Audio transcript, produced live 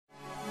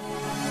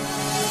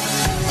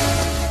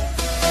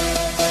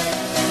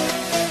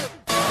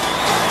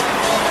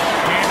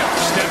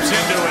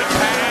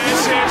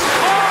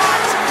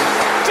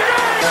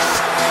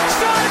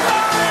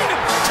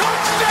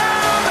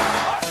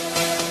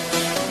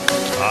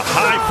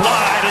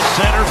fly to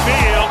center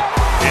field.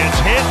 It's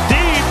hit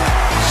deep.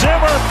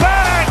 Zimmer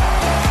back.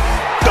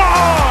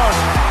 Gone.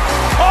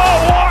 A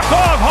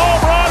walk-off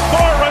home run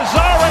for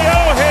Rosario,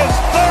 his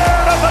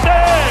third of the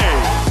day.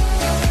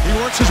 He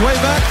works his way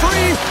back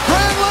free.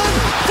 Granlund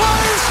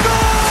fires,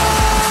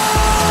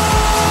 score!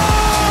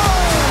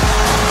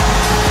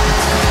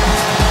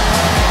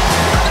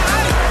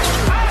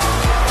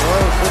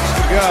 Rose looks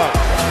to go.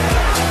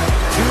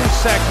 2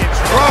 seconds.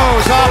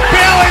 Rose off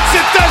balance.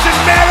 It doesn't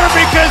matter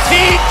because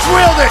he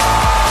drilled it.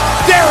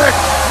 Derek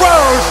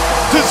Rose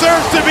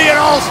deserves to be an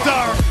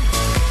all-star.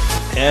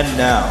 And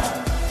now,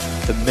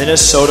 the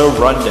Minnesota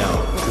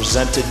Rundown,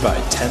 presented by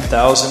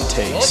 10,000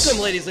 Takes.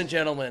 Welcome, ladies and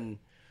gentlemen,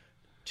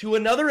 to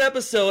another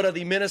episode of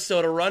the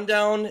Minnesota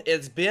Rundown.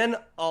 It's been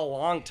a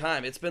long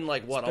time. It's been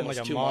like, what,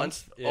 almost 2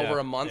 months? Yeah, over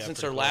a month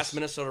since our pretty last close.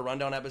 Minnesota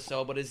Rundown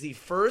episode, but it's the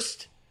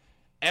first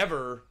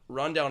ever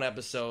Rundown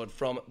episode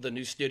from the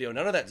new studio.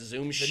 None of that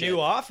Zoom The shit. new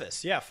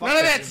office, yeah. Fuck None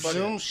of that that Zoom.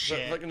 Zoom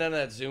shit. Fucking none of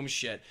that Zoom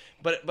shit.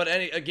 But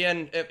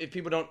again, if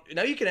people don't,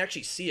 now you can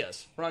actually see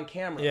us. We're on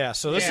camera. Yeah,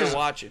 so this You're is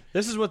watching.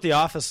 This is what the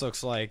office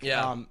looks like.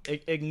 Yeah.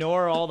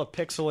 Ignore all the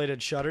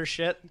pixelated shutter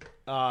shit,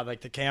 like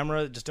the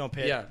camera. Just don't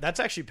pay. Yeah. That's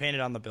actually painted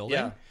on the building.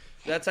 Yeah.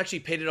 That's actually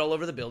painted all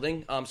over the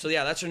building. So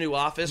yeah, that's our new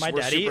office. My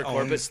We're daddy super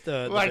corporate. owns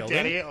the My building.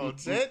 daddy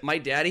owns it. My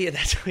daddy,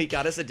 that's why he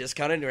got us a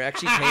discount, and we're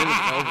actually paying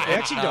no rent. We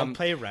actually don't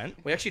pay rent.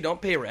 We actually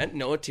don't pay rent,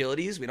 no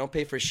utilities. We don't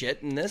pay for shit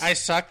in this. I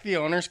suck the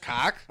owner's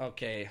cock.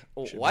 Okay.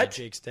 Should What? be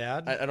Jake's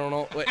dad. I don't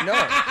know. Wait, no.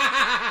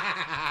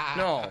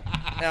 No.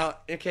 Now,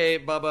 okay,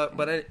 Bubba.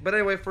 But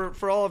anyway,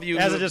 for all of you,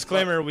 As who- a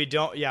disclaimer, we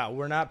don't. Yeah,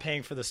 we're not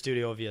paying for the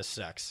studio via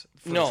sex.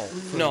 No,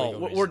 legal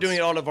we're reasons. doing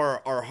it out of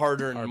our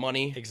hard-earned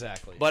money.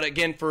 Exactly. But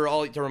again,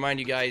 to remind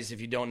you guys,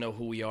 if you don't know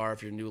who we are,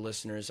 if you're new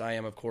listeners, I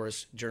am, of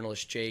course,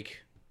 journalist Jake.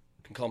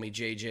 You can call me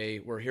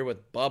JJ. We're here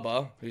with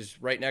Bubba,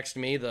 who's right next to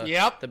me,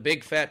 the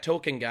big fat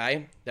token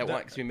guy that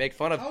wants to make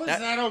fun of. How is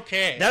that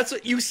okay? That's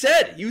what you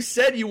said. You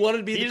said you wanted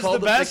to be He's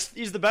called the best.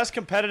 He's the best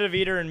competitive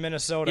eater in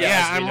Minnesota.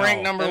 yeah, as we I'm know.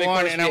 ranked number And of 1,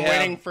 course and we I'm have-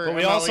 waiting for But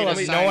we MLE also to have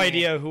sign no me.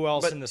 idea who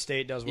else But- in the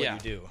state does what yeah. you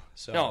do.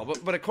 So No,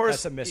 but of course,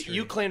 That's a mystery.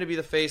 you claim to be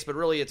the face, but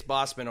really it's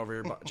Bossman over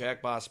here.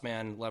 Jack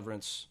Bossman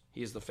Leverance.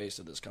 He's the face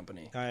of this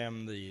company. I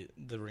am the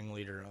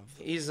ringleader of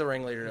He's the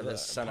ringleader of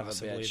this son of a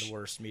possibly bitch. the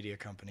worst media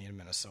company in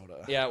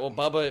Minnesota. Yeah, well,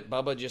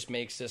 Bubba just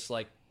makes this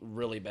like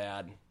really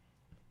bad.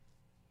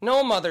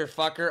 No,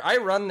 motherfucker, I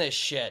run this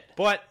shit.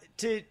 But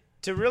to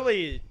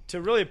really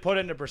put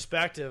it into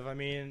perspective, I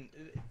mean,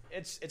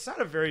 it's not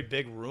a very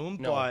big room,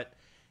 No. but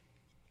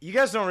you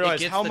guys don't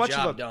realize gets how the much of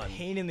job a done.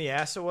 pain in the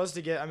ass it was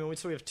to get. I mean,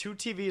 so we have 2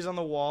 TVs on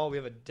the wall, we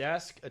have a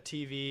desk, a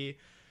TV,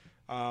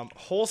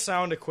 whole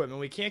sound equipment.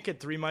 We can't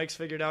get 3 mics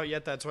figured out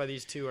yet. That's why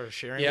these 2 are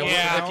sharing. Yeah, it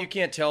well, now. if you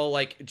can't tell,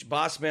 like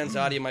Bossman's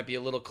audio might be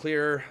a little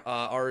clearer.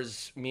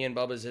 Ours, me and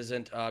Bubba's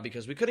isn't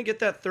because we couldn't get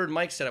that third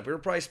mic set up. We were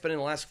probably spending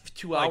the last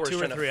 2 like hours 2 or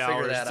trying to 3 figure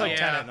hours. that It's out. like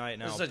 10 at night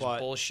now. This is such but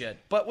bullshit.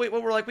 But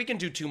we're like, we can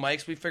do 2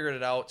 mics. We figured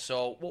it out.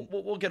 So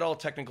we'll get all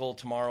technical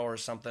tomorrow or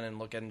something and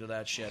look into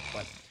that shit.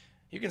 But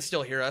you can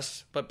still hear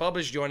us. But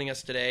Bubba's joining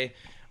us today.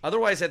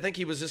 Otherwise, I think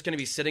he was just going to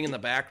be sitting in the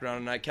background,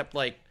 and I kept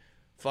like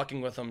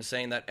fucking with him,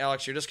 saying that,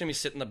 Alex, you're just going to be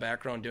sitting in the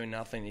background doing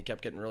nothing. He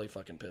kept getting really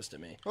fucking pissed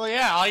at me. Well,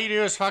 yeah, all you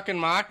do is fucking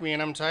mock me,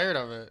 and I'm tired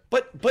of it.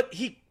 But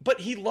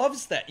he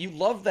loves that. You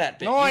love that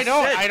bit. No, You I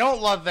don't. said- I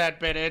don't love that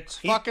bit. It's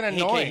fucking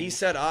annoying. He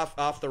said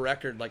off the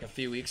record like a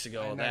few weeks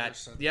ago never that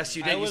said yes,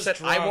 you that. did. I You was said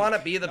I drunk. want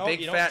to be the No, big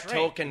you don't fat drink.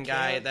 token You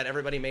guy can't. that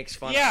everybody makes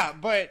fun Yeah,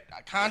 but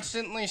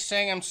constantly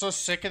saying I'm so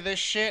sick of this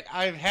shit,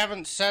 I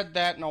haven't said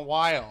that in a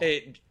while. of.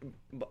 Hey,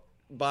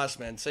 boss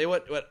man, say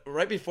what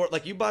right before,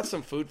 like, you bought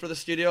some food for the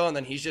studio and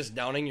then he's just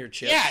downing your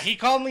chips. Yeah, he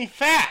called me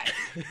fat.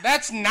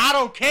 That's not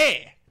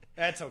okay.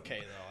 that's okay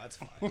though. That's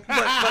fine.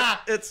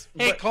 but it's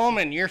Hey, but-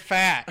 Coleman, you're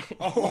fat.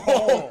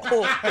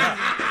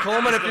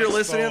 Coleman, if you're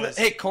listening to this, exposed.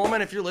 hey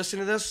Coleman, if you're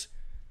listening to this,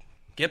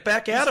 get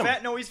back at him.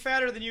 Fat, no, he's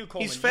fatter than you,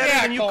 Coleman. He's fatter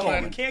Yeah, than you, Coleman.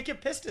 Coleman. You can't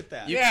get pissed at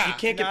that. You, Yeah. you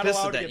can't get Not pissed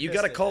allowed at to that. get You pissed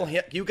got to at call that.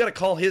 him. You got to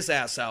call his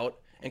ass out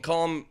and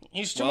call him.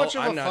 He's too well, much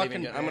of a I'm not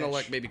fucking even. I'm gonna bitch.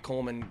 let maybe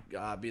Coleman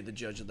be the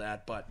judge of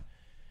that. But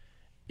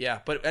yeah.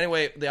 But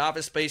anyway, the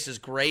office space is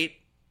great.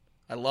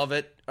 I love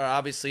it.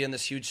 Obviously, in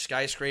this huge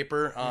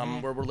skyscraper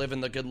where we're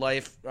living the good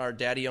life. Our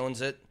daddy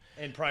owns it.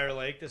 In Prior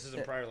Lake. This is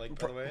in Prior Lake,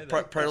 by the way.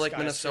 Prior Lake,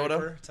 Minnesota.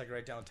 skyscraper. It's like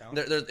right downtown.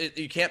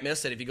 You can't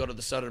miss it if you go to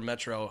the Southern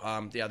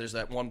Metro. There's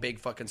that one big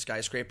fucking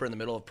skyscraper in the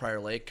middle of Prior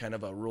Lake, kind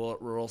of a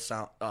rural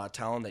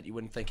town that you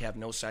wouldn't think have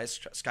no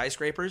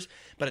skyscrapers,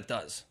 but it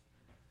does.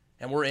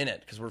 And we're in it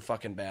because we're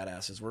fucking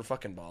badasses. We're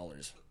fucking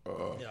ballers.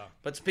 Yeah.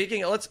 But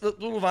speaking, let's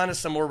move on to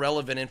some more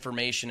relevant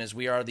information, as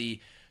we are the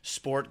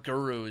sport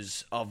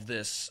gurus of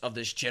this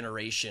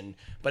generation.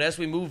 But as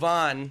we move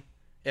on,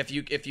 if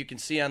you can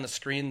see on the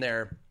screen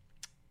there,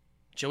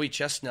 Joey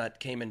Chestnut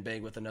came in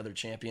big with another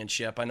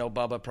championship. I know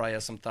Bubba probably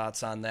has some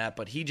thoughts on that,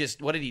 but he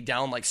just, what did he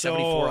down, like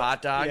 74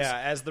 hot dogs? Yeah,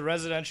 as the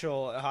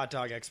residential hot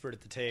dog expert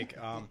at the Take,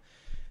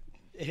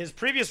 his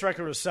previous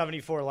record was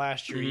 74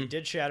 last year. He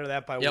did shatter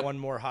that by one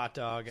more hot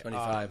dog.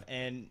 25.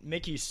 And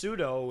Miki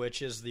Sudo,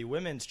 which is the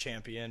women's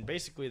champion,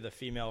 basically the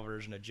female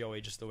version of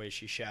Joey, just the way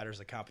she shatters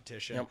the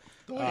competition. Yep.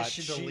 The way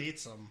she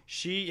deletes them.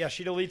 She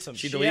deletes them.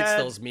 She deletes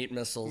those meat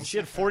missiles. She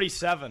had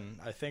 47,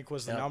 I think,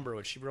 was the number,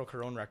 which she broke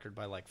her own record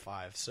by like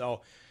 5.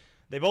 So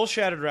they both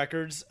shattered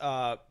records.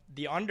 The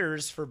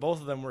unders for both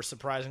of them were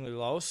surprisingly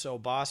low. So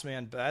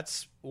Bossman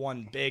Bets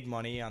won big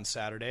money on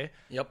Saturday.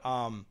 Yep.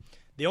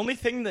 The only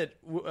thing that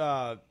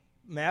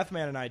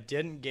Mathman and I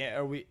didn't get,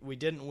 or we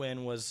didn't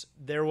win, was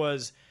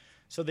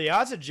so the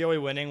odds of Joey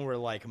winning were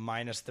like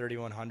minus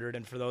 3,100.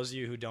 And for those of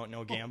you who don't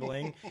know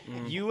gambling,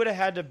 you would have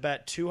had to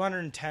bet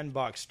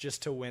 $210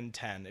 just to win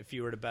 10 if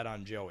you were to bet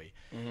on Joey.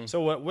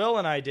 So what Will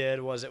and I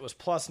did was it was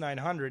plus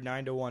 900,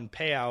 9-1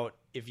 payout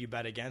if you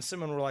bet against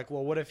him. And we're like,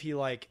 well, what if he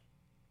like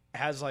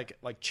has like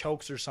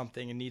chokes or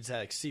something and needs that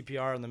like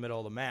CPR in the middle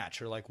of the match,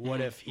 or like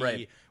what if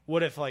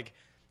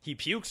he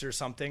pukes or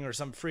something, or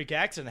some freak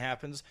accident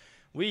happens.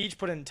 We each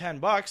put in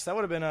 $10. That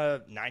would have been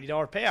a $90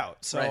 payout.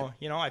 So,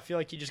 I feel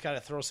like you just got to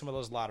throw some of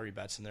those lottery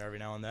bets in there every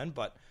now and then.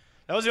 But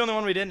that was the only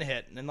one we didn't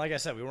hit. And like I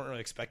said, we weren't really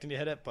expecting to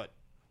hit it. But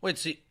Wait,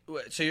 so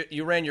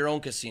you ran your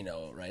own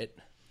casino, right?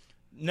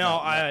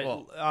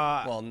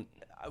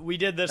 we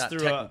did this not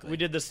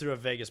through a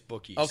Vegas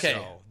bookie. Okay.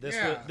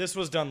 So this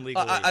was done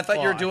legally. I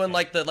thought you were doing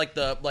like the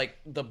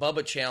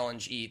Bubba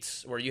Challenge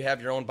eats, where you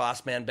have your own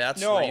boss man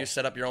bets, No. where you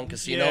set up your own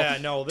casino. Yeah,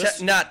 no,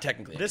 not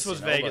technically. This was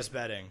casino, Vegas but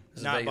betting,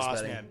 is not Vegas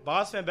boss betting. man.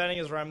 Boss man betting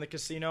is where I'm the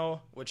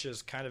casino, which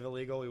is kind of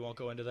illegal. We won't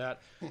go into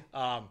that.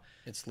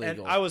 It's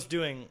legal. And I was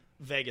doing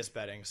Vegas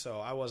betting, so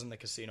I wasn't the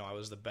casino. I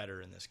was the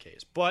bettor in this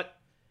case. But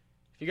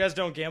if you guys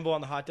don't gamble on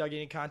the hot dog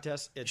eating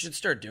contest, it should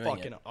start doing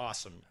fucking it.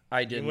 awesome.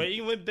 I didn't. You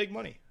can win big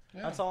money.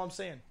 Yeah. That's all I'm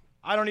saying.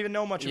 I don't even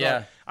know much Yeah.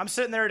 about it. I'm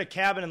sitting there at a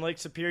cabin in Lake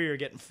Superior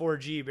getting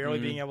 4G, barely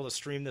being able to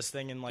stream this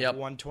thing in like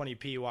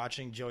 120p,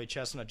 watching Joey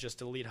Chestnut just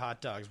delete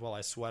hot dogs while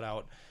I sweat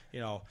out,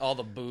 all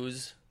the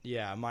booze.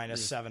 Yeah,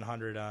 minus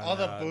 700 on All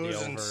the the booze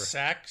over. and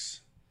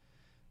sex.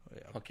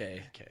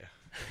 Okay. Okay.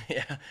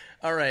 Yeah.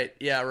 All right.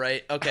 Yeah.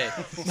 Right. Okay.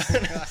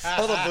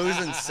 All the booze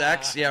and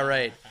sex. Yeah.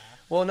 Right.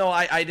 Well, no,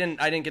 I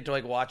didn't get to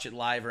like watch it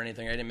live or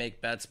anything. I didn't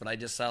make bets, but I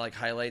just saw like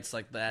highlights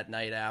like that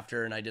night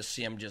after, and I just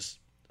see him just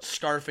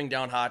scarfing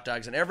down hot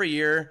dogs. And every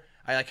year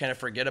I kind of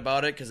forget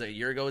about it because a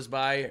year goes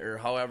by or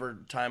however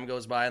time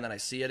goes by, and then I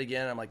see it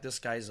again. I'm like, this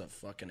guy's a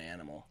fucking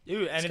animal.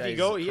 Dude, and This if you guy's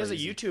go, he has a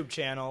crazy. YouTube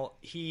channel.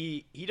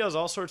 He does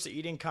all sorts of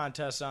eating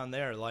contests on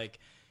there. Like,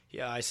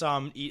 yeah, I saw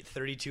him eat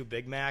 32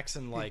 Big Macs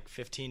in like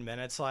 15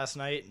 minutes last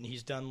night, and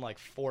he's done like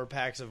 4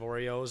 packs of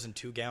Oreos and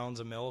 2 gallons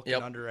of milk in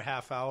under a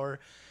half hour.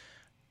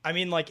 I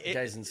mean, like, This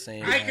guy's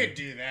insane. I man. could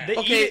do that.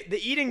 the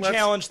eating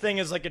challenge thing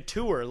is like a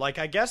tour. Like,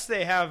 I guess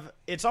they have.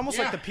 It's almost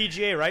like the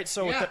PGA, right?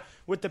 So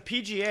with the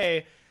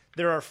PGA,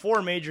 there are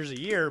 4 majors a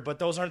year, but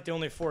those aren't the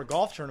only 4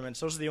 golf tournaments.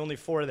 Those are the only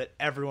 4 that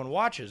everyone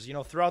watches.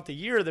 Throughout the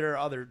year, there are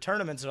other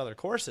tournaments and other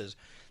courses.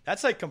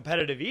 That's like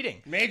competitive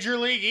eating. Major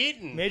League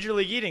Eating. Major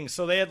League Eating.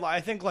 So they had,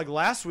 I think, like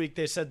last week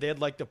they said they had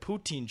like the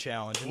poutine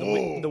challenge,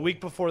 and the week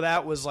before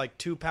that was like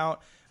 2 pound.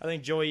 I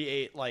think Joey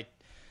ate like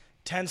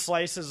 10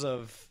 slices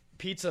of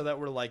pizza that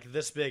were like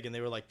this big, and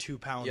they were like 2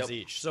 pounds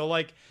each. So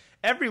like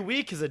every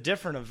week is a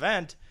different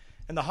event,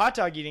 and the hot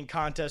dog eating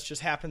contest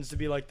just happens to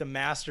be like the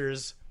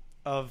Masters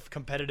of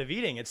competitive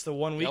eating. It's the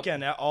one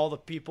weekend that all the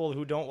people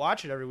who don't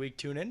watch it every week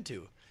tune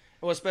into.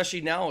 Well,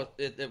 especially now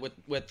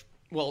with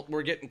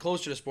we're getting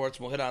closer to sports.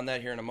 And we'll hit on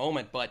that here in a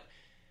moment, but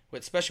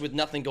especially with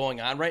nothing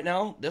going on right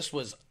now, this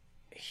was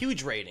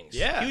huge ratings.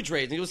 Yeah, huge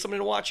ratings. It was something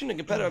to watch in the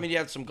competitive. I mean, you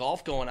had some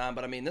golf going on,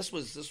 but I mean, this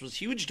was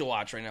huge to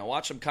watch right now.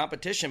 Watch some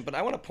competition. But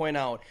I want to point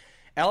out,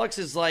 Alex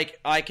is like,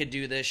 I could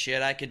do this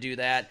shit, I could do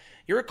that.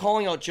 You're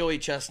calling out Joey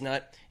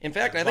Chestnut. In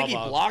fact, I think he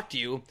blocked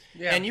you,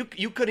 and you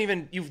couldn't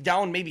even. You've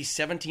downed maybe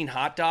 17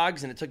 hot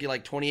dogs, and it took you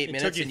like 28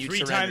 minutes. It took you and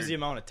 3 times the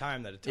amount of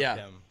time that it took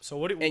him. So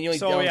what? And you only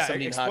downed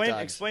 17 hot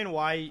dogs. Explain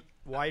why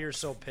you're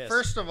so pissed.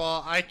 First of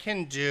all, I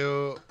can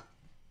do,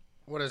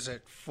 what is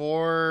it,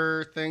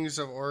 4 things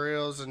of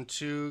Oreos and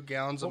 2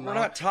 gallons of milk.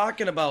 We're not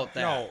talking about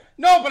that.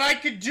 No, but I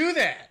could do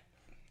that.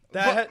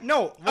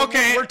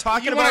 Okay, we're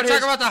talking you about want to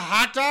talk about the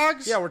hot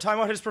dogs? Yeah, we're talking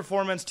about his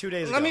performance 2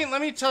 days ago.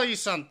 Let me tell you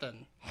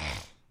something.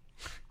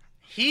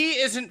 He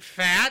isn't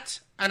fat,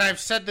 and I've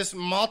said this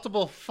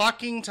multiple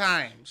fucking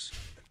times.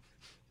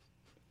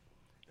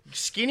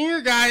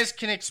 Skinnier guys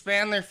can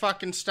expand their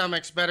fucking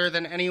stomachs better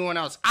than anyone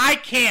else. I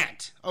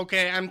can't.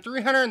 Okay, I'm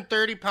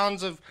 330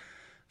 pounds of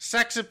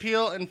sex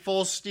appeal and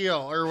full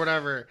steel or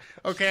whatever.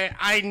 Okay,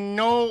 I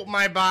know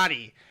my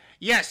body.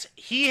 Yes,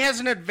 he has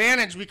an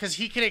advantage because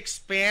he can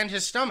expand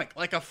his stomach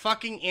like a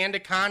fucking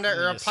anaconda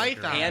or a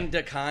python.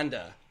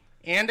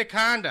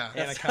 Anaconda.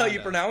 That's how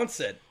you pronounce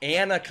it.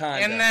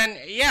 Anaconda. And then,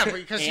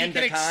 because he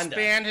can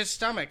expand his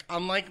stomach.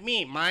 Unlike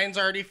me, mine's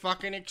already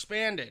fucking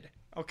expanded.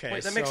 Okay,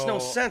 wait, that makes no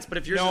sense. But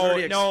if yours is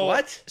already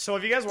what? So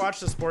if you guys watch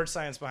the sports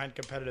science behind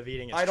competitive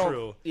eating, it's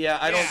true. Yeah,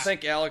 I don't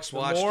think Alex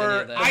watched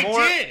any of that. I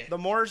did.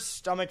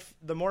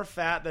 The more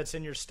fat that's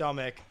in your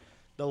stomach,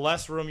 the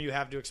less room you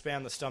have to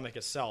expand the stomach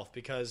itself.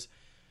 Because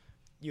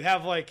you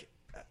have like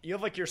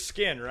your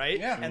skin, right?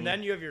 Yeah. And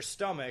then you have your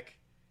stomach,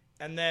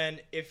 and then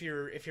if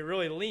you're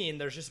really lean,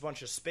 there's just a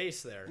bunch of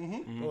space there.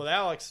 But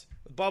with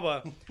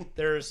Bubba,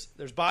 there's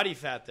body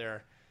fat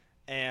there,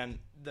 and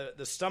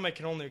the stomach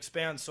can only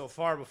expand so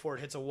far before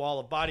it hits a wall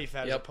of body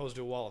fat as opposed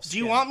to a wall of skin.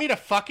 Do you want me to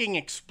fucking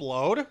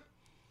explode?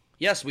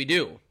 Yes, we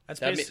do.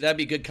 That'd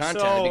be good content.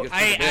 So, that'd be good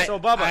for the bit. So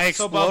Bubba, I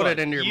exploded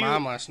Bubba, into your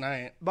mom last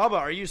night. Bubba,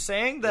 are you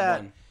saying that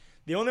one.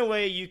 the only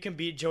way you can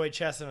beat Joey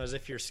Chestnut is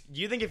if you're?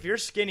 Do you think if you're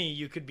skinny,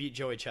 you could beat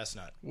Joey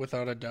Chestnut?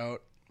 Without a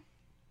doubt.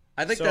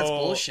 I think that's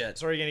bullshit.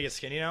 So are you gonna get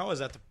skinny now? Is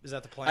that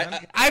the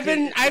plan? I've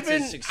been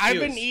his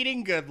excuse.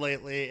 eating good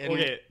lately. And,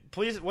 Okay,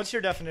 please. What's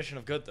your definition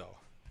of good though?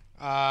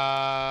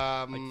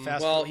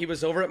 Fast Well, food? he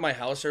was over at my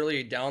house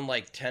earlier, down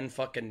like 10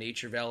 fucking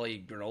Nature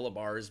Valley granola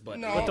bars, but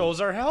No. But those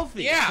are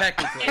healthy. Yeah.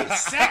 technically. And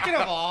second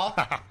of all,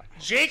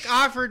 Jake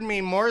offered me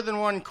more than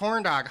one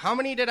corn dog. How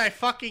many did I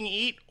fucking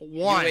eat?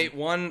 One. You ate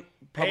one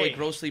probably Hey,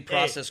 grossly hey,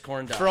 processed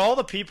corn dog. For all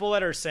the people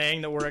that are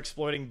saying that we're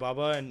exploiting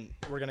Bubba and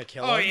we're gonna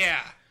kill Oh him. yeah.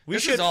 We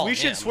This should is all we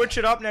should him. switch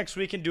it up next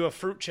week and do a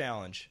fruit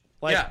challenge.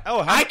 Like, Yeah.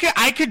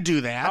 I could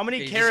do that. how many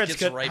He just carrots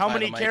gets could right how by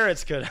many the mic.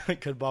 carrots could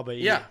Bubba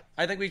eat? Yeah,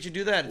 I think we should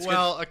do that. It's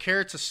Well, a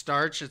carrot's a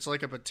starch. It's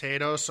like a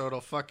potato, so it'll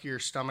fuck your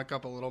stomach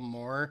up a little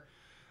more.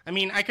 I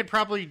mean, I could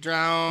probably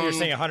drown. You're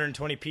saying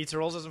 120 pizza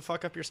rolls doesn't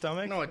fuck up your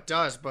stomach? No, it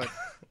does, but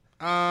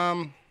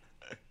yeah,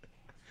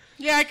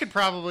 I could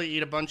probably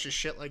eat a bunch of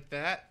shit like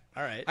that.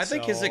 All right. I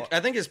think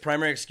so, his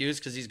primary excuse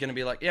because he's going to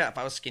be like, yeah, if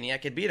I was skinny, I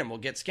could beat him. We'll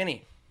get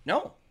skinny.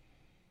 No.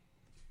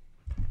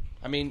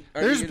 I mean,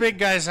 There's big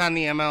guys on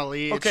the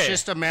MLE. It's Okay.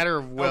 just a matter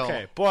of will.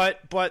 Okay,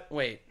 but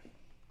Wait,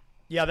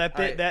 yeah,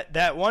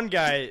 that one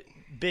guy,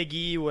 Big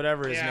E,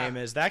 whatever his Yeah. name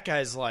is, that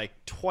guy's like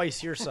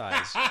twice your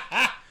size.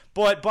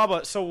 But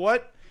Bubba, so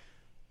what?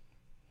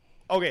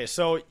 Okay,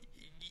 so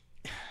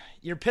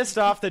you're pissed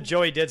off that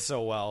Joey did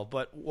so well,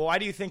 but why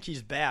do you think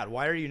he's bad?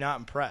 Why are you not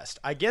impressed?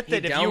 I get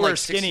that if downed you were like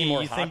 60 skinny,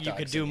 more you hot think you could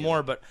dogs do than you.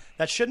 more, but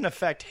that shouldn't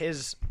affect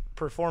his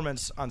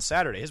performance on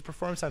Saturday. His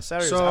performance on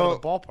Saturday was So, out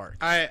of the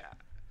ballpark.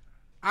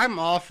 I'm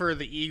all for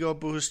the ego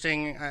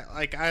boosting.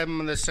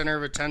 I'm the center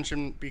of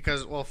attention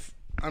because, well,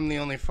 I'm the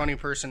only funny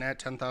person at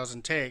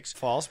 10,000 takes.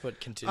 False, but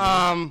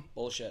continue.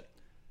 bullshit.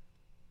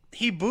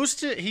 He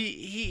boosted.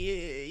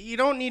 You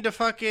don't need to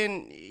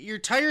fucking. Your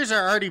tires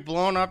are already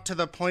blown up to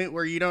the point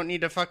where you don't need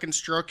to fucking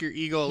stroke your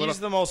ego a little. He's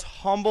the most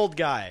humbled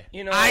guy.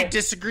 You know, I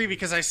disagree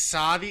because I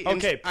saw the.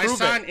 Okay, I prove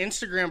saw it. an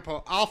Instagram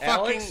post.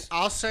 Alex?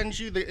 I'll send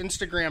you the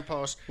Instagram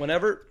post.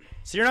 whenever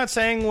So you're not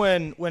saying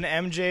when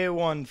MJ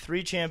won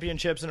 3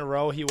 championships in a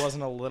row, he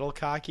wasn't a little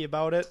cocky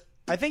about it?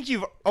 I think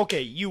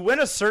you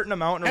win a certain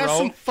amount in a Have row.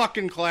 some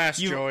fucking class,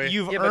 Joey.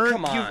 You've Yeah, but earned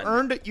come on.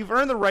 you've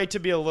earned the right to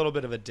be a little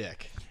bit of a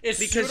dick. Is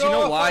because Pseudo you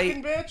know a why?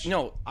 fucking bitch?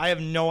 No, I have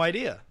no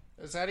idea.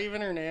 Is that even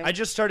her name? I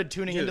just started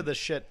tuning Dude. into this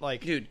shit.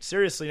 Like, Dude.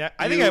 seriously,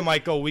 I think I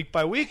might go week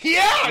by week.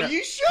 yeah,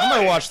 you should. I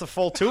might watch the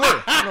full tour.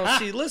 no.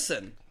 See,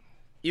 listen,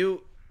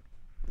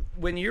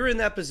 when you're in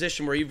that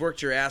position where you've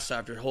worked your ass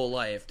off your whole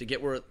life to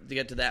get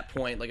to that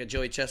point, like a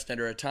Joey Chestnut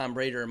or a Tom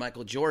Brady or a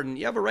Michael Jordan,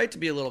 you have a right to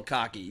be a little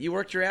cocky. You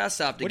worked your ass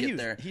off to get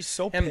there. He's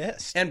so and,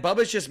 pissed. And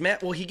Bubba's just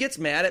mad. Well, he gets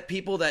mad at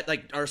people that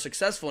like are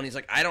successful, and he's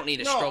like, I don't need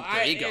to stroke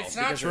their ego it's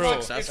not because true. they're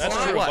It's successful. That's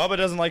not. true. What? Bubba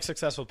doesn't like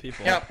successful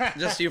people. Yep,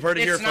 just you've heard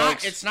it here, It's not.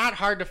 folks. It's not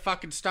hard to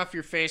fucking stuff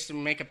your face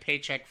and make a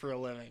paycheck for a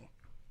living.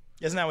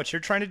 Isn't that what you're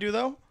trying to do,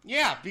 though?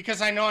 Yeah,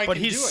 because I know I But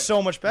can he's do it.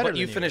 so much better But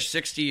than you finished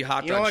 60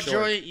 hot You know dogs what,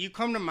 short. Joey? You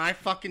come to my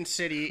fucking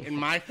city in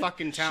my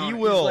fucking town. He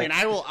will- and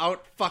I will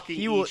out fucking.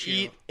 He will eat you.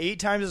 eat 8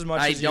 times as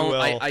much I as don't. you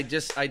will. I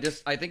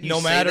think you no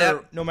say matter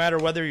that. no matter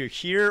whether you're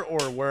here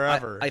or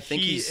wherever. I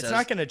think he it's says-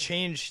 not going to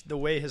change the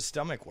way his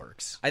stomach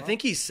works. I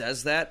think he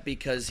says that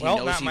because he Well,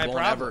 knows not he my won't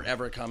problem.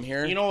 ever come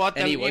here. You know what?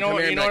 And Then, he would you know come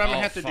what? here You and know be what like, I'm gonna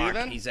 "Oh, have to do fuck,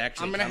 then? He's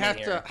actually I'm gonna coming have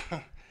here."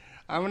 to.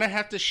 I'm gonna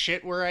have to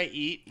shit where I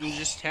eat and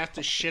just have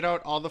to shit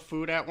out all the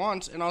food at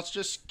once, and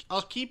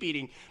I'll keep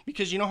eating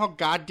because you know how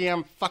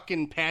goddamn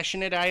fucking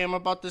passionate I am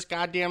about this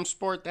goddamn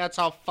sport. That's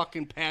how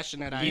fucking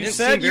passionate I You am. didn't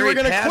said seem you were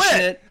very going to quit.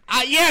 passionate.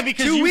 Yeah,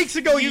 because 2 weeks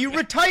ago, you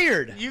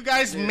retired. You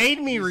guys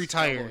made me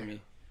retire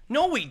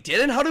No, we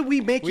didn't. How did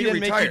we make We you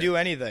didn't retire? make you do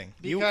anything.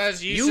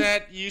 because you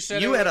said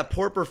you it had a would-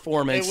 poor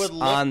performance it would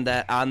look- on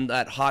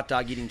that hot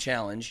dog eating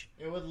challenge.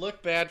 It would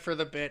look bad for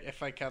the bit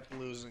if I kept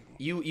losing.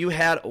 You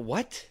had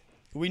what?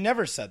 We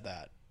never said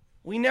that.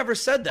 We never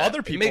said that. Other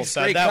It people makes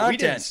said great that. We content.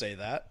 didn't say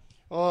that.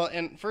 Well,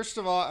 and first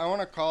of all, I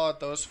want to call out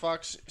those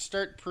fucks.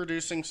 Start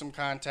producing some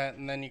content,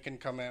 and then you can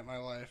come at my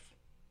life.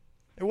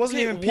 It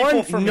wasn't Okay, even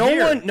people from no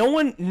here.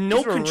 no These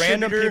were random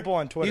contributor- people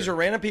on Twitter. These are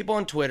random people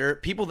on Twitter.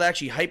 People that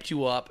actually hyped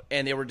you up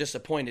and they were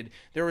disappointed.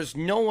 There was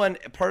no one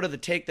part of the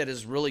take that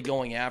is really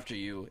going after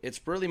you. It's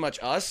pretty much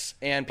us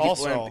and people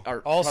Also,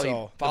 are probably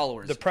also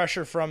followers. the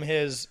pressure from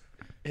his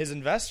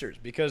investors,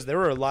 because there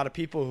were a lot of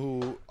people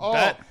who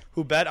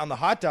bet on the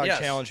hot dog Yes.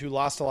 challenge who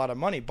lost a lot of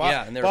money.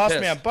 Yeah, and they were Boss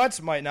pissed. Man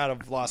Butts might not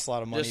have lost a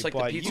lot of money, Just like the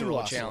but pizza you roll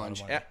lost challenge.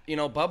 a lot of money. You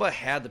know, Bubba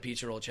had the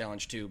pizza roll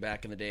challenge too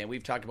back in the day, and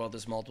we've talked about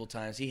this multiple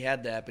times. He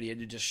had that, but he had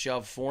to just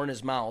shove 4 in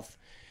his mouth.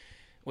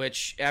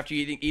 which after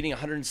eating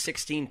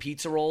 116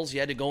 pizza rolls, you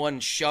had to go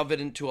and shove it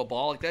into a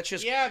ball. Like that's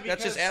just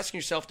asking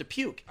yourself to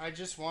puke. I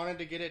just wanted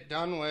to get it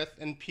done with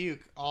and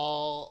puke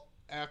all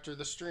after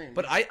the stream.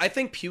 But I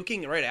think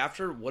puking right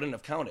after wouldn't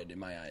have counted in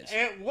my eyes.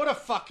 It would have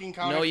fucking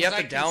counted. No, you have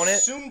to down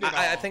it.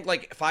 I all. think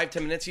like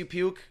 5-10 minutes you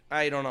puke.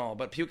 I don't know,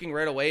 but puking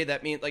right away,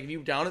 that means like if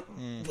you down it,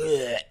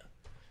 bleh.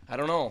 I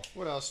don't know.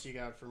 What else do you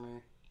got for me?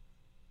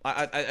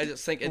 I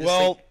just think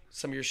think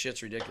some of your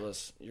shit's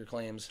ridiculous. Your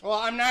claims. Well,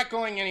 I'm not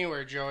going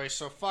anywhere, Joey.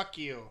 So fuck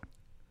you.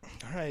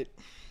 All right.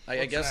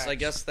 I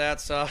guess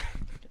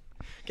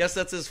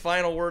that's his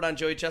final word on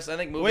Joey Chestnut. I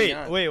think moving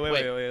on.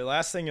 Wait.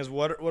 Last thing is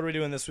what are we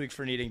doing this week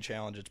for an eating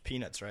challenge? It's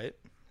peanuts, right?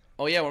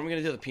 Oh yeah, when are we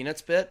gonna do the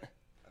peanuts bit?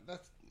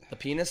 The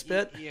penis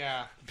bit?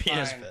 Yeah.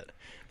 Penis fine. bit.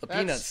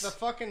 Peanuts. The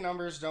fucking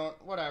numbers don't.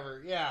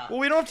 Whatever. Yeah. Well,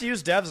 we don't have to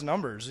use Dev's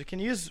numbers.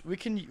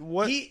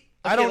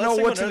 I Okay, don't know let's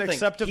think what's of an another thing.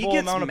 acceptable He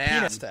gets amount of mad.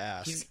 peanuts to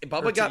ask.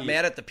 Bubba got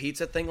mad at the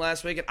pizza thing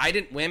last week, and I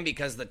didn't win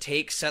because the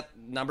take set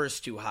numbers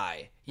too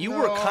high. You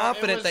were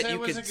confident that you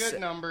could. It was a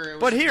good number.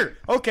 But here,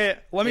 okay,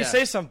 let me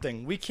say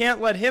something. We can't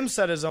let him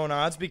set his own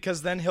odds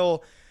because then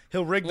he'll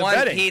rig the one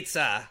betting.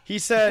 Pizza. He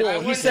said.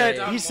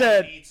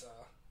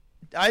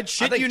 I'd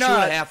shit you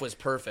not. 2.5 was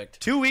perfect.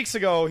 2 weeks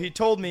ago, he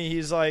told me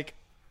he's like,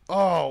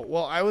 "Oh,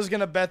 well, I was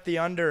gonna bet the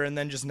under and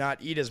then just not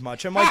eat as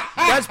much." I'm like,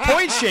 "That's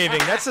point shaving.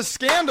 That's a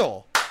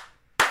scandal.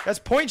 That's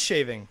point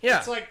shaving." Yeah,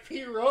 it's like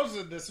Pete Rose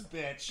in this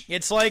bitch.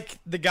 It's like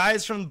the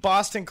guys from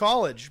Boston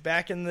College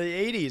back in the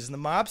 '80s and the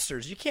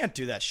mobsters. You can't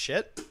do that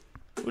shit.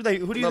 Who do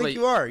you think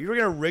you are? You were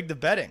gonna rig the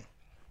betting,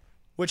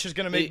 which is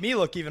gonna make me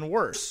look even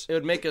worse. It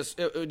would make us.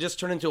 It would just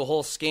turn into a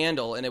whole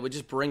scandal, and it would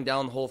just bring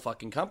down the whole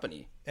fucking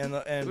company. And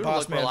we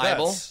Boss Man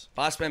Bets.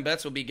 Boss Man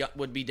Bets would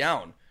be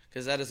down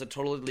because that is a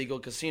totally legal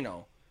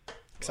casino.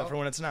 Except for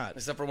when it's not.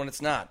 Except for when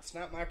it's not. It's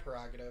not my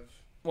prerogative.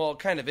 Well, it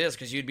kind of is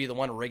because you'd be the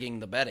one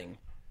rigging the betting.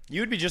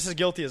 You'd be just as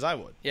guilty as I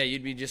would. Yeah,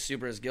 you'd be just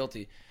super as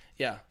guilty.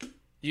 Yeah,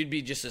 you'd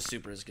be just as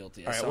super as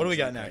guilty. All right, what do we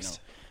got next?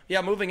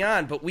 Yeah, moving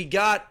on. But we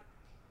got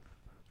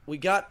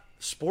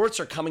sports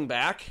are coming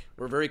back.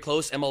 We're very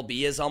close.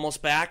 MLB is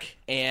almost back,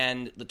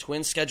 and the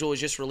Twins schedule was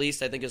just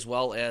released, I think, as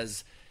well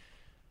as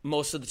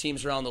most of the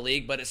teams around the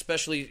league, but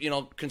especially,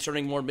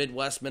 concerning more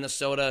Midwest,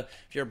 Minnesota.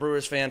 If you're a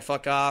Brewers fan,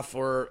 fuck off.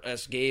 Or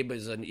as Gabe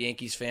is a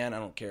Yankees fan, I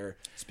don't care.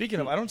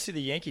 Speaking of, I don't see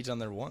the Yankees on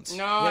there once.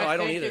 No, I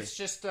don't either. It's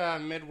just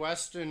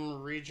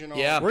Midwestern regional.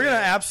 Yeah, we're gonna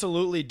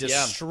absolutely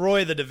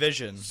destroy the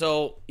division.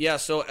 So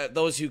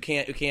those who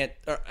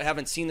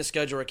haven't seen the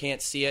schedule or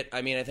can't see it,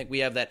 I mean, I think we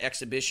have that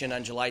exhibition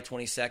on July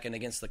 22nd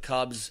against the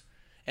Cubs,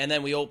 and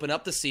then we open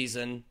up the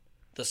season.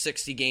 The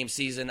 60-game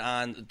season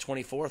on the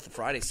 24th,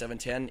 Friday,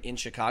 7:10 in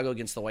Chicago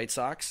against the White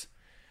Sox.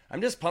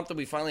 I'm just pumped that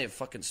we finally have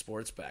fucking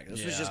sports back.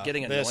 This was just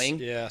getting annoying.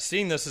 Yeah,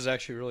 seeing this is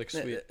actually really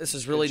sweet. This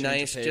is really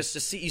nice just to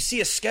see. You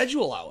see a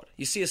schedule out.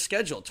 You see a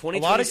schedule.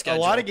 2020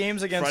 schedule. A lot of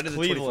games against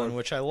Cleveland,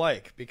 which I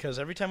like because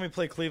every time we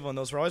play Cleveland,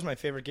 those were always my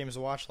favorite games to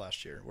watch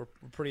last year. We're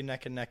pretty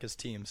neck and neck as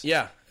teams.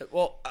 Yeah.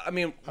 Well, I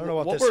mean, I don't know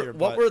about this year.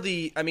 What were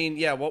the?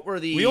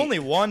 We only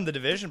won the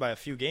division by a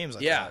few games. I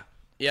thought.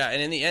 Yeah,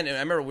 and in the end, I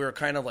remember we were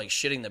kind of like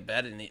shitting the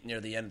bed near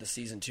the end of the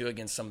season too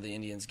against some of the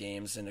Indians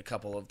games, and a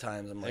couple of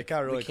times I'm like, it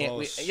got really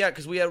close.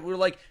 Because we were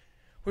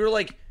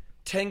like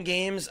 10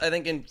 games, I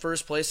think, in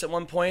first place at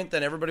one point.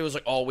 Then everybody was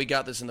like, "Oh, we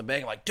got this in the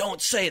bag." I'm like, "Don't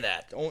say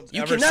that.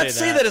 You cannot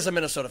say that as a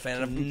Minnesota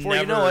fan." And before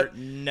you know it,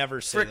 never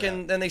say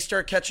that. Then they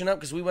start catching up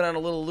because we went on a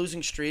little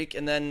losing streak,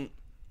 and then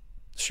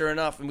sure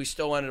enough, and we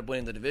still ended up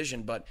winning the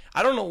division. But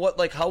I don't know what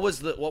was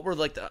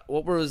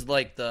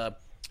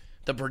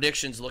the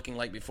predictions looking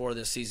like before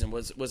this season.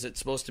 Was it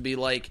supposed to be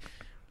like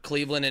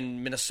Cleveland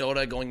and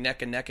Minnesota going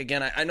neck and neck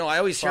again? I know I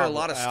always hear a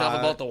lot of stuff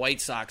about the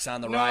White Sox on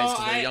the rise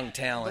to their young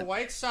talent. The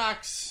White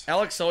Sox.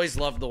 Alex always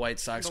loved the White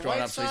Sox growing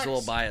up, so he's a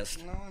little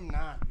biased. No, I'm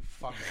not,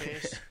 you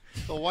fuckface.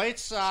 The White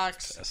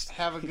Sox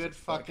have a good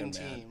fucking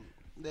team.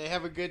 They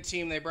have a good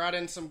team. They brought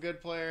in some good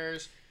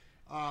players.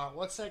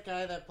 What's that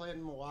guy that played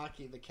in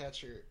Milwaukee, the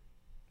catcher?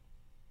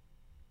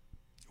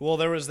 Well,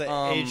 there was the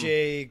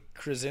AJ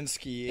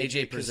Krasinski.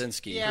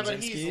 Yeah,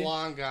 but he's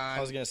long gone.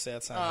 I was going to say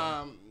that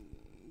sounds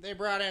They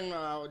brought in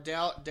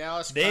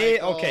Dallas.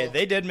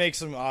 They did make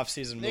some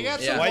off-season moves. They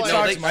got some White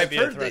Sox might be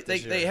a threat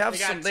this year. They have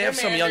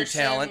some young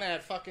talent.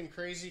 That fucking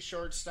crazy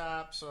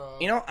shortstop. So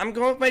I'm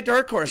going with my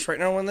dark horse right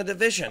now in the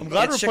division. I'm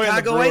glad we're playing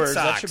the Brewers.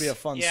 That should be a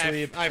fun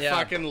sweep. I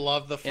fucking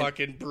love the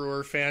fucking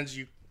Brewer fans,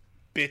 you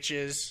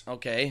bitches.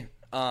 Okay.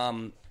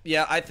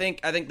 Yeah, I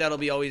think that'll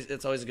be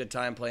it's always a good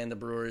time playing the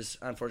Brewers.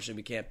 Unfortunately,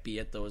 we can't be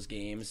at those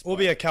games. We'll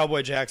be at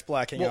Cowboy Jacks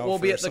blacking out. We'll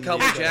be at the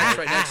Cowboy Jacks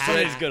right next to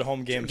it. These good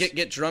home games.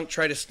 Get drunk,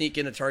 try to sneak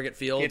into Target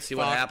Field, see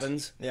what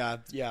happens. Yeah.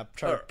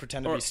 Try to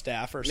pretend to be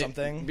staff or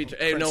something.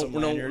 No,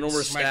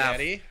 we're staff. My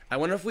daddy. I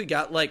wonder if we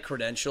got like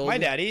credentialed. My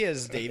daddy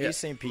is Davey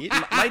St. Pete.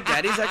 My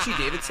daddy's actually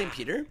David St.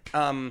 Peter.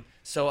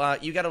 So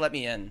you got to let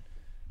me in.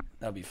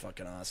 That'd be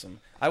fucking awesome.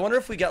 I wonder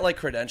if we got like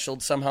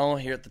credentialed somehow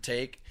here at the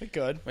Take. We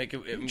could.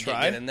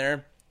 Get in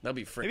there. That'd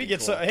be freaking Maybe get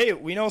cool. some. Hey,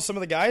 we know some of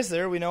the guys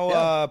there. We know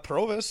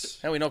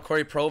Provis, And we know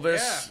Corey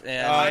Provis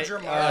and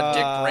Audra Martin.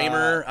 Dick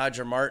Bramer,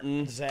 Audra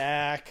Martin,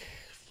 Zach,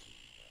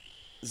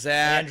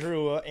 Zach,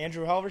 Andrew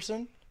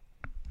Halverson.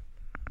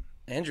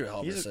 Andrew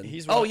Halverson.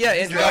 He's oh one- yeah,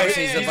 he's Andrew the guy- Halverson.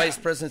 He's the vice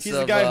president He's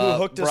of the guy who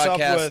hooked us up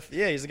broadcast. with.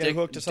 Yeah, he's the guy who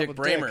hooked us up Dick with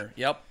Bramer. Dick.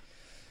 Yep.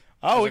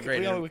 Oh, we He's a great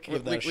could interview.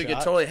 give that a we could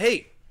shot. totally.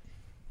 Hey,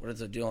 what is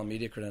the deal on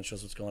media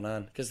credentials? What's going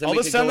on? Because then I'll we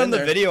just could send go them in the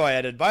there. video I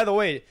edited. By the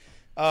way,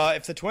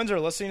 if the Twins are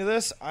listening to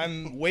this,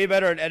 I'm way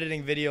better at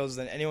editing videos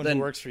than anyone Than-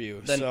 who works for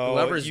you. than So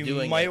whoever's you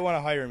doing might it. want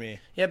to hire me.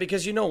 Yeah,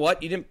 because you know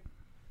what? You didn't.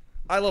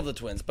 I love the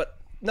Twins, but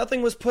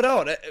nothing was put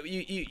out.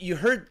 You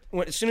heard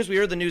as soon as we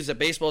heard the news that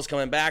baseball's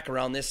coming back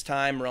around this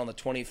time, around the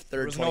 23rd.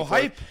 There was 24th, no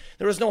hype.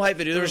 There was no hype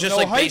video. There was just no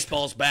like hype.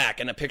 baseball's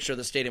back and a picture of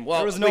the stadium. Well,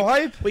 There was no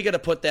hype. We got to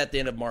put that at the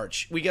end of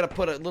March. We got to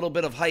put a little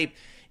bit of hype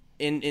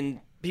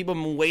in people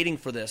have been waiting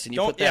for this, and you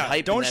put that hype.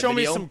 in Don't that show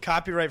video. me some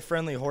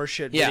copyright-friendly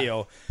horseshit Yeah.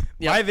 video.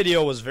 Yep. My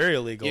video was very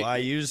illegal. You- I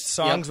used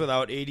songs Yep.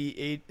 without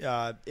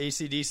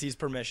AC/DC's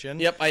permission.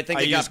 Yep, I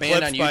think it got used banned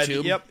clips on by-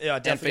 YouTube Yep, yeah,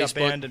 and definitely got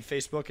Facebook. banned on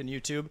Facebook and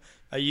YouTube.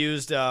 I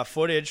used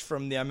footage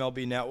from the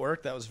MLB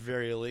Network. That was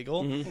very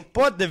illegal. Mm-hmm.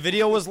 But the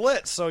video was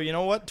lit. So you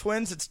know what,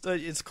 Twins? It's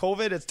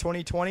COVID. It's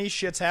 2020.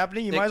 Shit's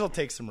happening. You might as well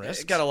take some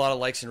risks. It got a lot of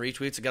likes and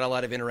retweets. It got a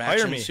lot of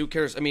interactions. me. Who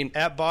cares? I mean,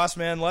 At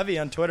Bossman Levy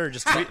on Twitter.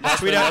 Just tweet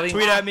Bossman at Levy? me and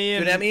Tweet at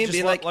me and just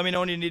be let, like- let me know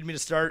when you need me to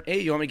start. hey,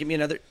 you want me to give me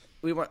another?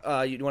 You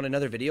want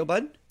another video,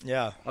 bud?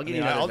 Yeah, I'll give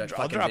you another I'll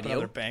fucking drop video.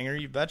 another banger.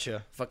 You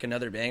betcha. Fuck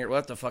another banger.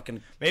 What the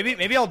fucking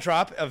Maybe I'll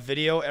drop a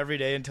video every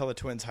day until the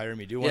Twins hire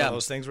me. Do one of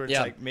those things where it's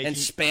like making and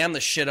spam the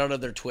shit out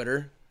of their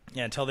Twitter.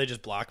 until they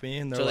just block me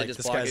and they're Until they like, just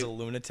this block guy's you. a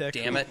lunatic.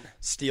 Damn who it.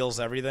 steals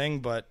everything,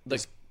 but The-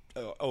 is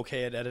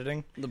okay at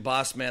editing. The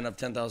boss man of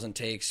 10,000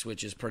 Takes,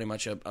 which is pretty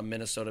much a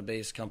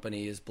Minnesota-based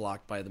company, is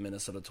blocked by the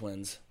Minnesota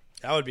Twins.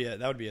 That would be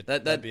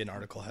that'd be an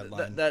article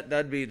headline.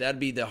 That'd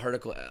be the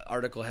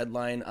article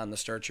headline on the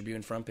Star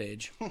Tribune front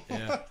page.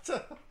 Yeah,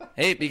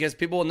 Hey, because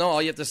people will know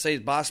all you have to say is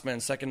boss man,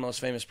 second most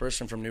famous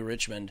person from New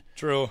Richmond,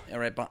 true. and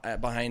right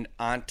behind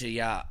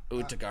Antia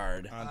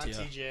Utegard,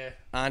 TJ.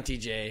 Auntie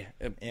J.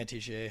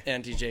 Anti-Shay.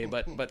 Anti-J,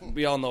 but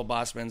we all know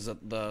Bossman's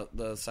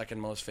the second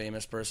most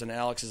famous person.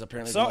 Alex is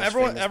apparently So the most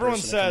everyone famous everyone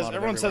person to come says out of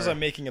everyone says everywhere. I'm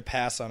making a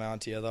pass on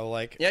Antia though.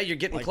 Like Yeah, you're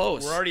getting like,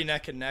 close. We're already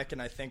neck and neck,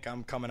 and I think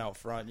I'm coming out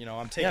front. You know,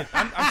 I'm taking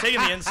I'm taking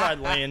the inside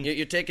lane.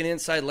 You're taking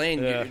inside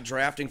lane. Yeah. You're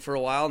drafting for a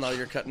while. Now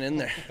you're cutting in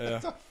there.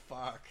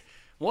 Fuck.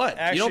 What?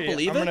 Actually, you don't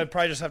believe I'm it? gonna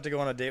probably just have to go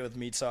on a date with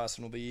Meat Sauce,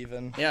 and we'll be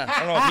even. Yeah. I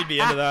don't know if he'd be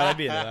into that. I'd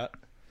be into that.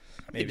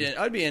 Maybe.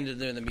 I'd be into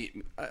doing the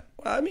meat.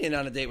 I'd be in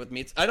on a date with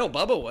meat. I know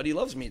Bubba would. He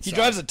loves meat. He sauce.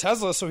 drives a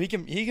Tesla, so he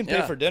can pay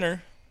Yeah. for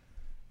dinner.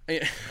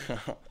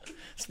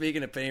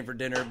 Speaking of paying for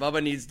dinner,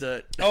 Bubba needs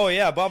to. Oh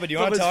yeah, Bubba, do you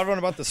want Bubba's- to tell everyone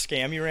about the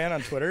scam you ran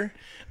on Twitter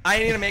I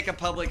need to make a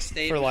public for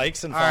statement.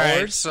 likes and All right,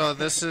 followers? so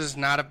this is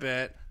not a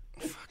bit.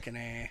 Fucking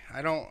A.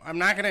 I'm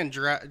not going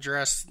to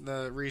address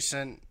the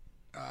recent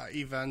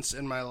events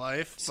in my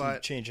life,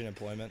 but Change in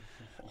employment.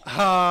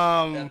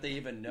 That they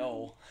even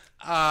know.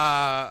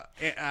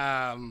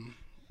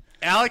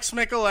 Alex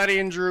Micheletti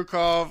and Drew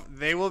Cove,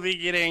 they will be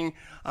getting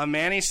a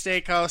Manny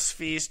Steakhouse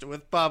feast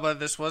with Bubba.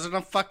 This wasn't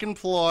a fucking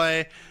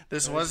ploy.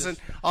 This wasn't.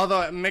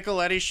 Although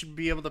Micheletti should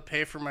be able to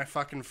pay for my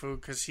fucking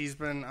food because he's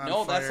been on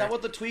No, fire. that's not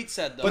what the tweet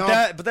said, though.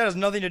 But that has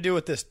nothing to do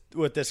with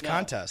this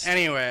contest.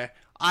 Anyway,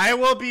 I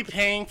will be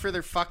paying for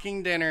their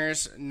fucking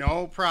dinners.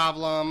 No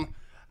problem.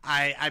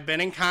 I've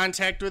been in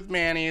contact with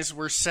Manny's.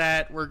 We're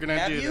set. We're gonna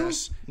Have do you?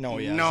 this. No,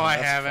 yeah, no, I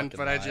that's a haven't. fucking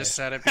But I lie. just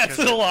said it That's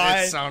because a lie.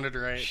 it sounded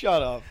right.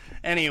 Shut up.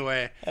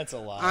 Anyway, That's a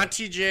lie.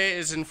 Auntie J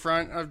is in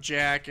front of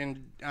Jack,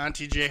 and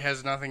Auntie J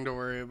has nothing to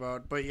worry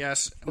about. But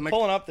yes, We're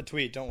pulling up the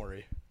tweet. Don't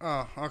worry.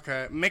 oh,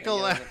 okay.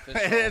 Micheletti,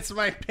 it's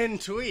my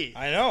pinned tweet.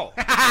 I know.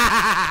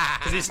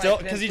 Because he's still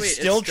pinned tweet. It's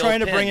still trying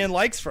to bring pinned. in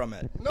likes from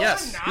it. No,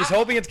 Yes. I'm not. He's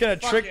hoping it's gonna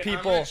Fuck trick it,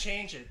 people. I'm gonna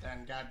change it then.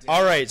 Goddamn.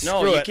 All right,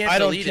 No, screw you it. can't I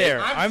don't delete it. care.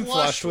 I'm I'm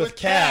flushed with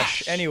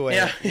cash. Anyway,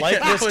 Yeah.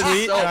 like this was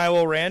tweet, so- and I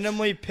will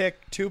randomly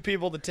pick 2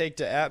 people to take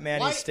to at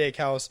Manny's What?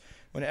 Steakhouse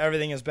when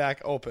everything is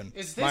back open.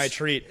 Is this- my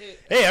treat?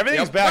 Hey,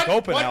 everything's Yep. back what,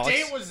 open, what Alex.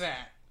 date was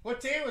that? What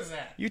day was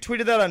that? You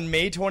tweeted that on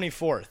May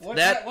 24th. What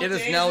That what it is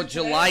day now it today?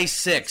 July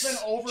 6th It's been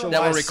over that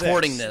July we're 6th.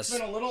 recording It's this.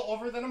 been a little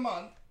over than a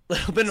month.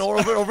 Been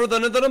over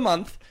than a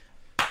month,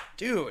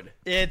 dude.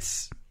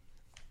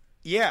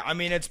 Yeah, I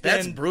mean it's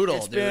That's been brutal,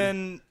 It's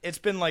dude.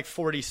 been like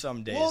 40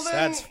 some days. Well,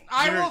 then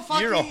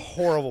you're a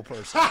horrible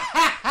person.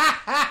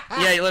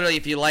 Yeah, literally,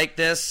 if you like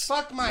this,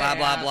 Fuck my blah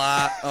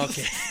blah ass. blah.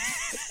 Okay.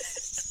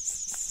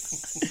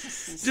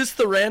 Just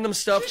the random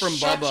stuff from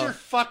Shut Bubba. your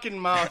fucking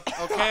mouth,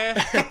 okay?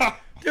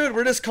 Dude,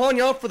 we're just calling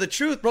you out for the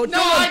truth, bro. No,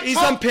 I he's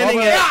told- unpinning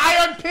Bubba- it. Yeah,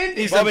 I unpinned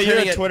He's it. Bubba, you're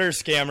unpinning a it. Twitter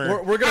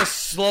scammer. We're gonna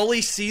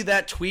slowly see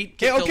that tweet.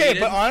 Get Okay,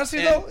 deleted, but honestly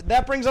and- though,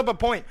 that brings up a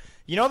point.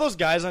 You know those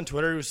guys on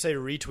Twitter who say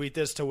retweet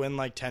this to win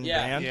like 10 Yeah.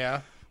 grand?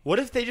 Yeah. What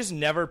if they just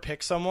never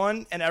pick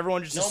someone and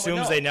everyone just No, but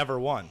assumes no. they never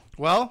won?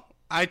 Well,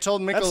 I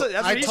told Mikkel.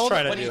 That's what he's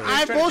trying to do.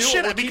 I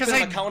bullshit because I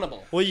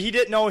accountable. Well, he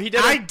did. No, he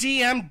did. I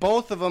DM'd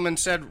both of them and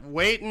said,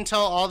 "Wait until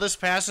all this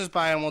passes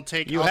by, and we'll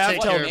take. You I'll have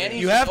take till care of it."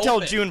 Manny's you have till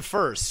open. June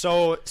 1st.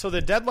 So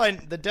the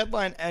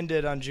deadline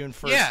ended on June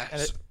 1st. Yeah.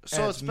 and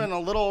So it's been a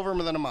little over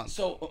than a month.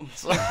 So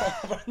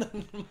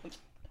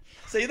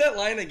say that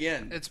line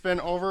again. It's been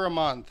over a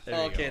month.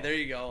 Okay, there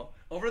you go.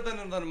 Over than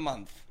a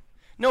month.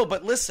 No,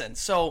 but listen.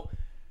 So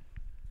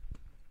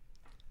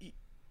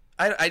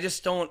I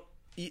just don't.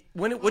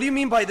 What do you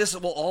mean by this?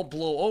 It will all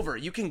blow over.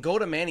 You can go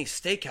to Manny's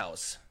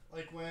Steakhouse.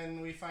 Like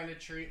when we find a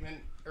treatment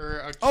or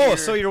a Oh, cure.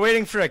 so you're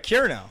waiting for a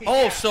cure now?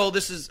 Oh, so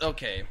this is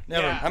okay.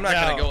 Never. I'm not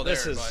gonna go there.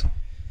 This is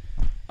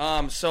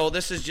so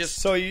this is just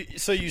so you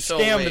so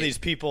scammed wait. these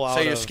people out.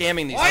 So you're of-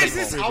 scamming these Why people.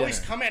 does this always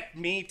dinner. come at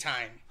me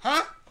time?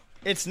 Huh?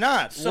 It's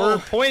not. So We're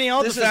pointing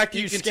out the this is- fact that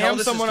you can tell scammed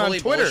this is someone on totally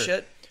Twitter.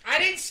 bullshit. I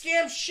didn't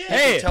scam shit.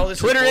 Hey, tell this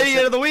is Twitter bullshit.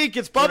 idiot of the week.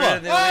 It's Twitter Bubba.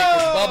 of the week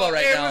is Bubba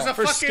right it now. was a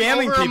For fucking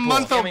scamming over people. a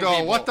month Scamming ago.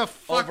 people. What the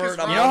fuck Over is a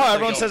wrong? You know how month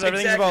everyone ago. says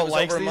everything's Exactly, it about was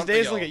likes over a these month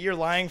days? ago. Look at you're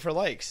lying for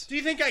likes. Do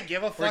you think I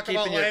give a fuck about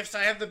keeping your- lives?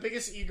 I have the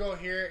biggest ego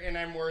here, and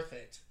I'm worth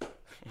it.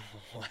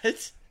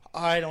 What?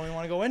 I don't even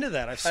want to go into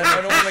that. I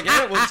don't want to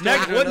get it. We'll just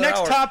Next- go what another next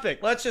hour. topic?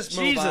 Let's just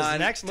move Jesus, on.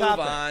 next move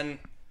topic. on.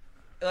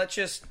 Let's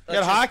just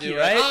hockey, do it.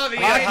 right? Oh, the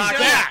We got NHL,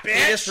 hockey. bitch.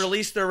 They just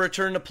released their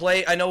return to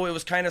play. I know it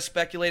was kind of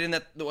speculating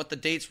that what the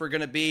dates were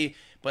going to be,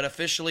 but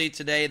officially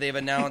today they've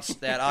announced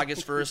that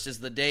August 1st is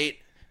the date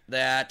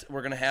that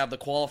we're going to have the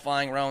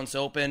qualifying rounds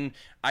open.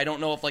 I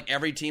don't know if like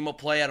every team will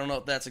play. I don't know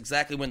if that's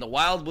exactly when the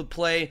Wild would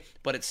play,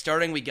 but it's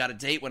starting. We got a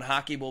date when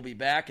hockey will be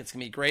back. It's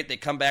going to be great. They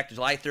come back to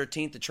July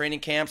 13th, the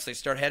training camps. They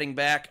start heading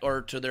back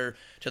or to their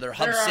hub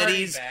They're already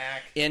cities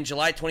back. in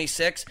July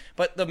 26th.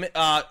 But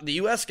the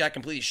U.S. got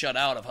completely shut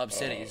out of hub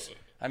cities.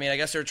 I mean, I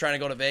guess they were trying to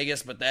go to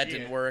Vegas, but that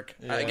didn't work.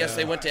 I guess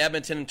they went to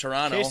Edmonton and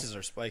Toronto. Cases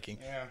are spiking.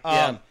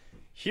 Yeah.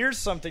 Here's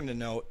something to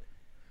note.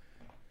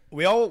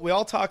 We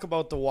all talk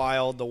about the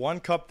Wild. The one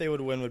cup they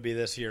would win would be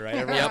this year, right?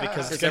 Everyone's Yep. because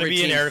Because it's going to every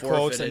be in team air quotes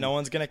forfeited. and no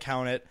one's going to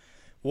count it.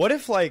 What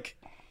if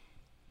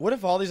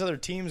all these other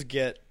teams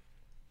get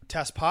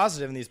test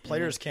positive and these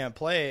players can't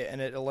play and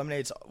it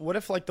eliminates? What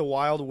if the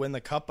Wild win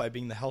the cup by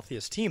being the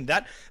healthiest team?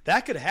 That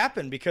could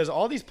happen because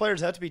all these players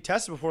have to be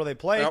tested before they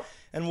play. Yep.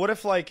 And what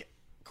if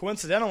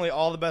coincidentally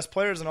all the best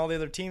players and all the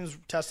other teams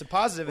tested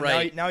positive and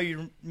Right. now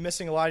you're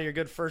missing a lot of your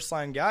good first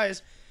line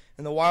guys?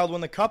 And the Wild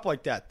win the cup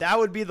like that. That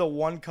would be the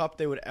one cup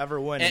they would ever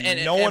win.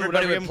 And no one would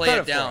everybody ever give them play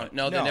credit it down. for it.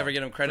 No, they never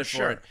give them credit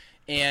for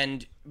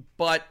it.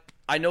 But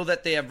I know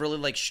that they have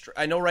really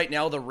I know right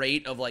now the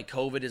rate of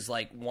COVID is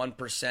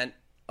 1%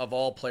 of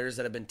all players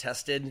that have been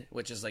tested,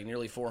 which is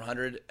nearly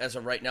 400 as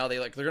of right now. They're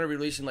going to be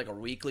releasing a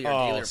weekly or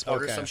daily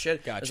report or some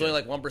shit. Gotcha. There's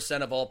only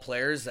 1% of all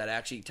players that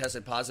actually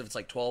tested positive.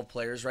 It's 12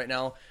 players right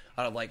now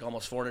out of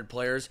almost 400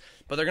 players.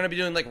 But they're going to be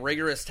doing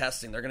rigorous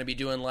testing. They're going to be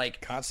doing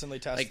Constantly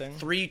testing.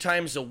 3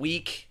 times a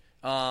week.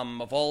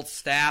 Of all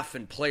staff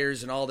and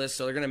players and all this,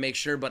 so they're going to make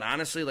sure. But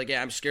honestly,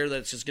 I'm scared that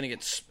it's just going to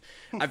get.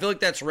 I feel like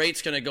that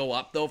rate's going to go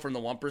up though from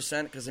the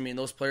 1% because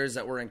those players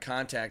that were in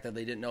contact that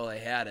they didn't know they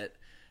had it,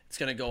 it's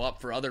going to go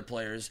up for other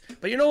players.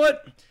 But you know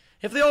what?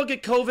 If they all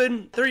get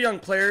COVID, they're young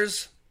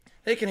players.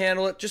 They can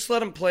handle it. Just let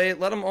them play.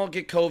 Let them all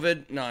get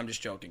COVID. No, I'm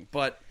just joking.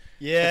 But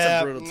Yeah,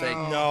 it's a brutal take.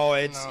 No,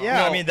 it's yeah.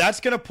 No. I mean,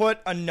 that's going to put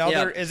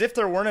another. Yeah. As if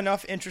there weren't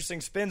enough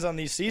interesting spins on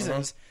these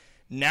seasons.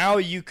 Now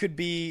you could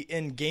be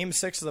in Game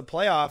 6 of the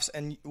playoffs,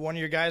 and one of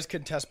your guys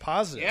could test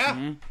positive.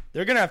 Yeah.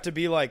 They're going to have to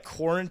be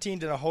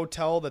quarantined in a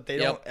hotel that they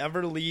Yep. don't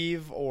ever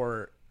leave,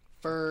 or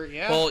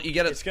Well, you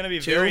get it. it's going to be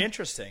too. very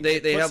interesting. They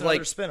It puts have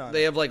another spin on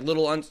they it. have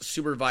little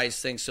unsupervised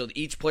things. So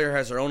each player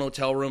has their own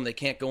hotel room. They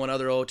can't go in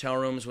other hotel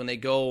rooms. When they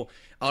go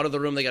out of the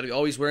room, they got to be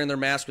always wearing their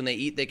mask. When they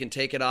eat, they can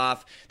take it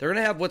off. They're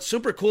gonna have what's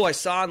super cool. I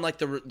saw in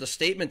the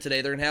statement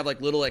today. They're gonna have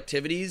little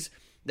activities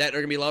that are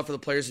going to be allowed for the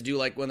players to do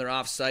when they're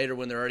off site or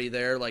when they're already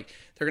there. They're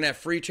going to have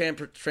free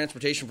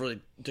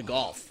transportation to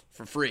golf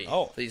for free.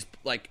 Oh. For these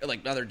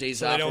other days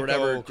So they off don't or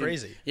whatever. go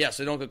crazy. Yeah,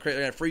 so they don't go crazy.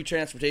 They're going to have free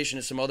transportation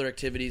to some other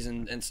activities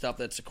and stuff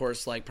that's of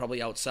course probably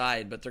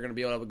outside, but they're going to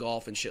be able to have a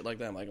golf and shit like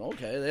that. I'm like,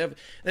 okay, they have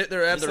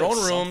their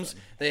own rooms.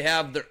 They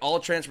have their all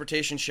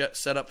transportation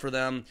set up for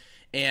them.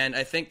 And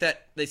I think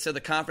that they said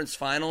the conference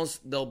finals,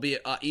 they'll be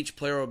each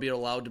player will be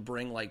allowed to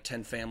bring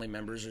 10 family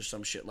members or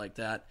some shit like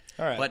that.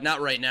 All right. But not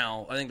right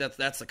now. I think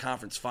that's the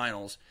conference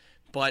finals.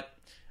 But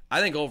I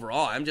think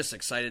overall, I'm just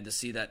excited to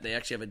see that they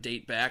actually have a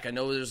date back. I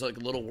know there's a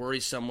little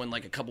worrisome when a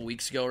couple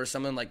weeks ago or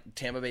something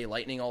Tampa Bay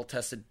Lightning all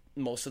tested.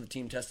 Most of the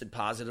team tested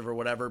positive or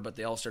whatever, but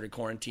they all started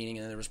quarantining,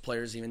 and there was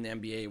players even in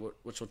the NBA,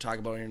 which we'll talk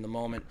about here in a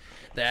moment,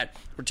 that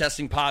were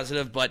testing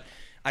positive. But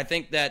I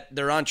think that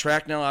they're on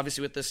track now,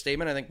 obviously, with this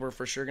statement. I think we're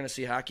for sure going to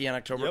see hockey on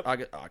August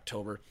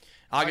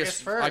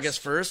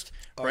 1st,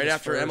 right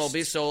after 1st.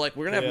 MLB. So, we're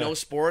going to have Yeah. no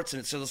sports, and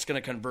it's just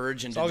going to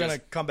converge into It's all going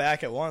just to come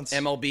back at once.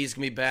 MLB's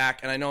going to be back.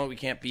 And I know we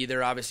can't be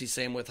there, obviously,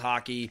 same with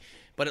hockey.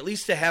 but at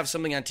least to have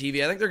something on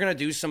TV. I think they're going to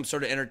do some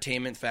sort of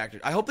entertainment factor.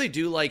 I hope they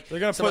do like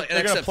They're gonna some put.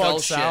 They're gonna XFL plug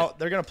shit. sound.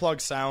 They're gonna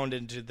plug sound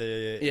into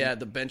the. Yeah,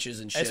 the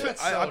benches and shit.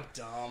 That's so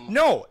dumb.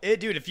 No,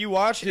 dude. If you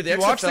watch, Dude, if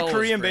you watch the XFL is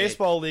Korean great.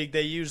 baseball league,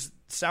 they use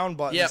sound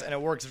buttons Yeah. and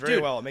it works very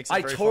Dude, well. It makes it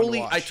very fun to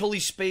watch. I totally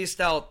spaced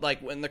out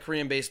like in the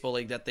Korean baseball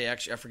league that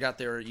I forgot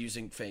they were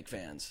using fake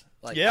fans.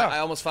 Like Yeah, I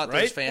almost thought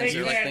right? those fans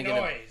Fake are like fan thinking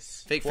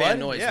noise. of fake What? fan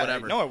noise, Yeah,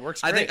 whatever. no, it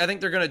works I great. think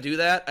they're gonna do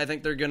that. I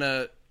think they're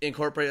gonna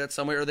incorporate that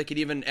somewhere, or they could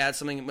even add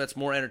something that's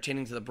more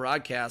entertaining to the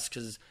broadcast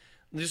because.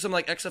 Do some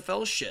like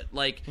XFL shit,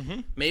 like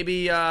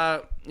maybe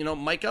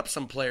mic up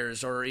some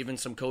players or even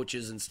some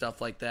coaches and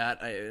stuff like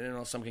that.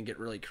 Some can get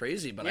really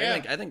crazy, but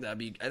Yeah. I think that'd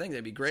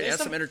be great. Say Add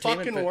some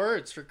entertainment. fucking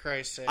words, for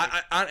Christ's sake.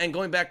 And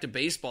going back to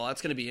baseball,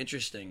 that's going to be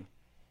interesting.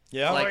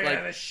 Yeah, like-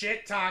 the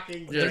shit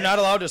talking. they're not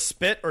allowed to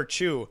spit or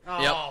chew.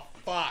 Oh,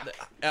 Yep. fuck.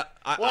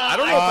 I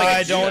don't know if I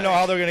can do don't that. know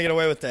how they're gonna get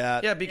away with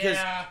that. Yeah, because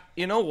Yeah.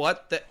 you know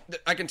what?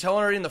 I can tell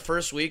already in the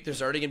first week,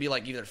 there's already gonna be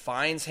like either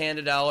fines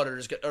handed out,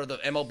 or the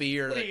MLB,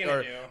 or are the you gonna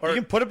or, do? or You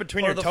can put it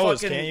between or your the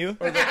toes, fucking- can't you?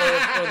 Or the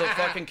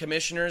fucking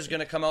commissioner is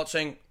gonna come out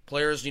saying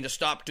players need to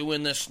stop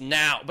doing this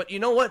now. But you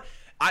know what?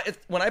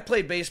 When I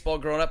played baseball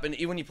growing up, and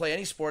even when you play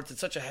any sports,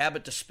 it's such a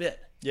habit to spit.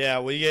 Yeah,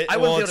 well, you get. I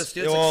wouldn't well, be able to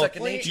steal. It's like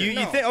second nature.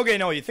 You think? Okay,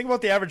 no. You think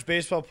about the average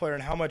baseball player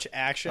and how much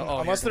action, Oh,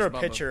 unless here they're a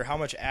comes Bubba. pitcher, how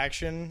much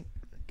action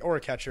or a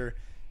catcher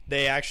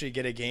they actually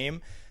get a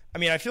game. I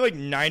mean, I feel like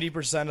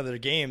 90% of their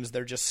games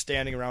they're just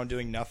standing around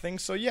doing nothing.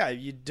 So yeah,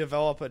 you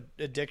develop an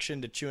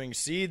addiction to chewing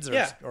seeds or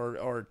Yeah.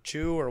 or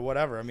chew or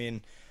whatever. I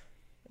mean,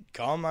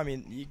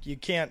 you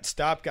can't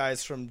stop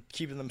guys from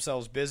keeping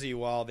themselves busy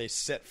while they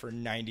sit for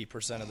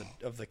 90%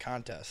 of the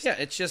contest. Yeah,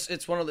 it's just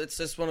one of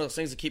those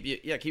things that keep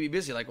you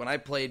busy. Like when I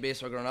played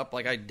baseball growing up,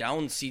 like I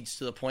downed seeds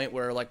to the point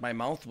where like my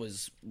mouth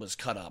was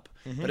cut up,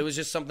 but it was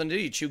just something to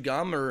do. You chew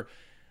gum or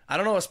I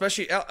don't know.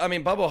 Especially, I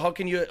mean, Bubba,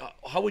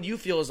 how would you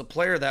feel as a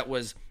player that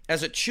was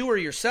as a chewer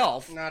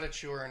yourself? Not a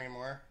chewer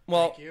anymore.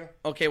 Well, Thank you.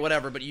 okay,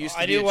 whatever. But you used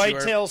to I be do a chewer.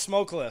 whitetail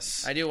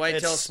smokeless. I do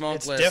whitetail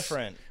smokeless. It's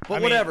different. But I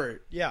mean,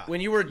 whatever. Yeah.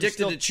 When you were You're addicted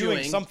still to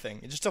chewing something,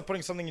 you're just still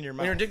putting something in your mouth.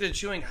 when you're addicted to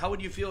chewing, how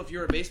would you feel if you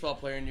were a baseball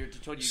player and you're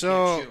told you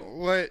So can't chew?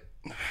 what?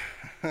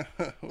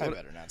 I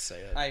better not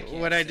say it.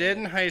 What I did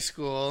in high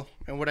school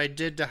and what I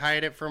did to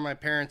hide it from my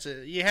parents,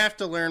 you have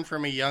to learn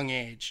from a young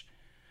age.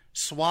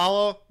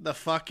 Swallow the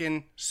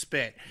fucking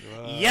spit.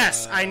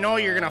 Yes, I know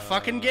you're gonna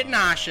fucking get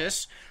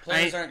nauseous.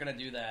 Players aren't going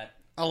to do that.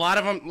 A lot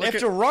of them They have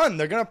to run.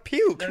 They're gonna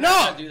puke. They're no,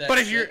 not gonna do that but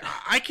if shit. you're,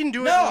 I can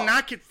do it No. and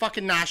not get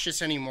fucking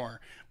nauseous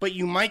anymore. But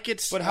you might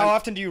get. But how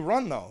often do you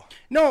run though?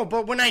 No,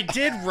 but when I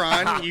did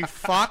run, you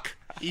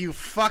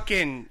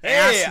fucking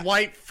Hey. ass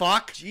white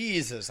fuck.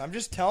 Jesus, I'm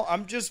just trying Eric,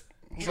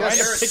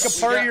 to pick we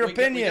apart got- your we got-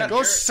 we opinion. got Go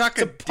Eric- suck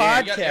a it's a dick.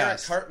 pod- We got Eric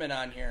Podcast. Cartman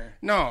on here.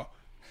 No,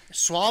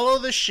 swallow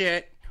the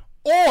shit,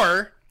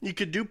 or you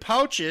could do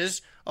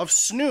pouches of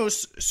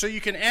snooze so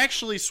you can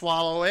actually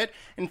swallow it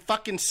and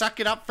fucking suck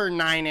it up for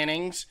 9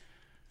 innings.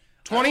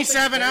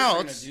 27 They're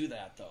going outs. to do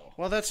that though.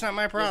 Well, that's not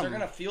my They're problem.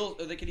 going to feel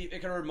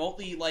it can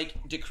remotely like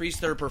decrease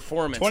their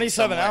performance. in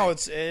 27 some way.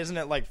 outs, isn't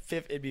it like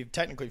it'd be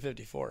technically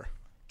 54.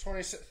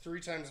 3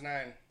 times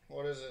 9.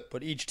 What is it?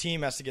 But each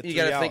team has to get You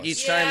 3 gotta outs. think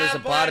each time there's a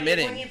bottom When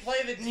inning. you play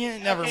the Yeah,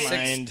 never okay,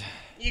 mind.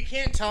 You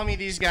can't tell me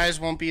these guys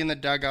won't be in the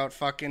dugout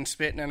fucking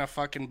spitting in a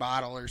fucking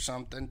bottle or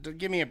something.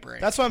 Give me a break.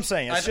 That's what I'm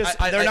saying. It's just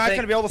I they're not think-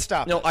 going to be able to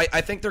stop. No, it.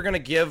 I think they're going to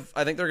give.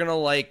 I think they're going to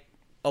like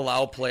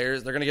allow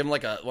players. They're going to give them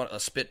like a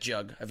spit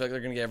jug. I feel like they're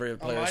going to give every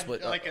player a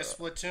split. like a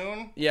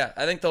Splatoon. Yeah,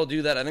 I think they'll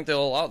do that. I think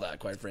they'll allow that.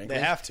 Quite frankly,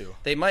 They have to.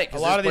 They might. A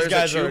 'cause lot of there's these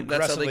players guys that are chew,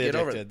 that's how they aggressively get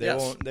over addicted. it. They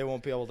Yes. won't. They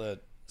won't be able to.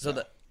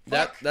 So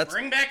Fuck, that's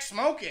bring back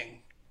smoking.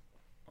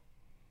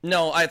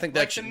 no. I think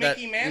Like that the should.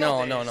 Mickey No,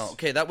 Mantle no, days. no.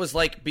 Okay, that was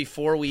like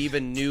before we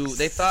even knew.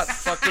 They thought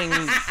fucking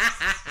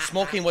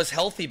smoking was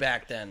healthy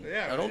back then.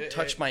 Yeah, don't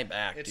touch my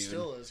back, It dude.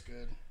 still is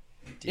good.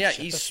 Yeah, shut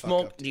he the fuck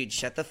smoked. up, Dude,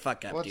 shut the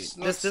fuck up, What's-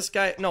 dude. what's- This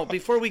guy. No,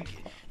 before we.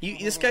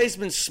 This guy's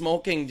been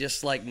smoking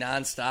just like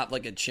nonstop,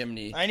 like a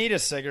chimney. I need a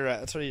cigarette.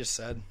 That's what he just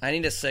said. I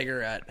need a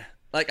cigarette.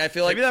 Like I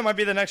feel like. Maybe that might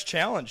be the next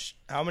challenge.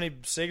 How many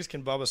cigs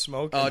can Bubba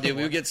smoke? Oh, dude,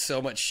 we would get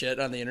so much shit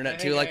on the internet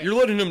too. Hey, Like hey. you're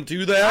letting him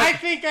do I that.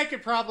 think I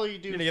could probably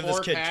do gonna give 4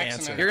 this kid packs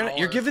cancer. in an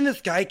You're hour. giving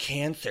this guy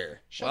cancer.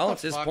 Shut Well, the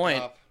it's his fuck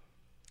point. up.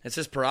 It's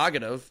his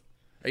prerogative.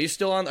 Are you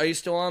still on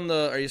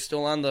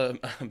the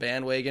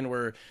bandwagon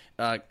where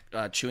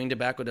chewing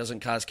tobacco doesn't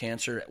cause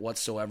cancer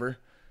whatsoever?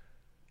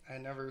 I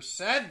never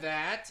said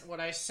that. What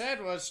I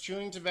said was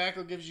chewing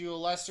tobacco gives you a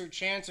lesser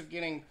chance of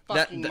getting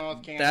fucking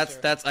mouth cancer.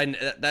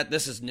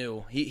 This is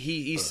new.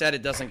 He said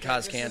it doesn't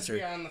cause This is cancer.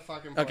 beyond the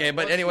fucking point. Okay,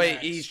 but What's anyway,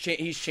 next?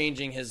 he's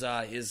changing his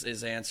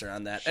answer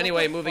on that. Shut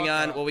Anyway, the moving fuck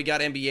on. up. Well, we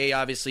got NBA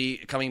obviously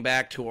coming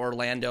back to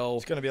Orlando.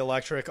 It's going to be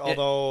electric.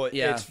 Although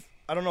yeah. it's.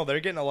 I don't know. They're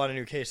getting a lot of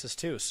new cases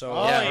too. So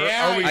Oh,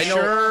 yeah. are we I know-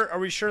 sure? Are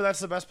we sure that's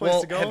the best place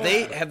Well, to go?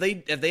 have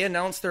they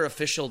announced their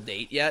official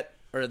date yet,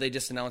 or have they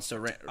just announced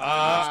a?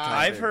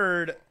 I've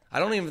heard. I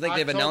don't even think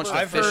they've October. announced the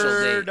I've official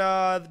heard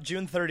date.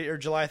 June 30th or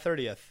July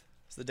 30th.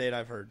 It's the date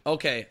I've heard.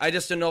 Okay, I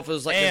just didn't know if it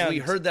was like 'cause And we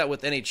heard that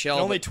with NHL.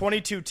 Only but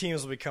 22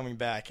 teams will be coming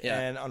back, Yeah.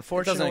 and It doesn't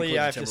unfortunately, include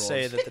I the have to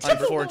say Timberwolves. that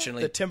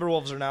Unfortunately. the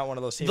Timberwolves are not one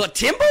of those teams. the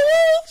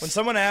Timberwolves. When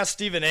someone asks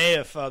Stephen A.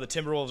 if the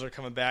Timberwolves are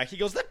coming back, he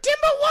goes, "The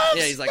Timberwolves."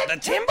 Yeah, he's like the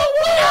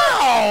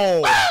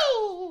Timberwolves.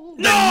 No.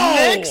 No!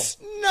 The Knicks?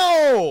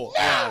 No.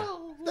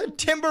 The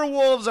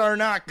Timberwolves are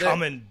not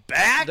coming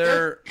back.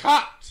 They're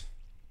Cut.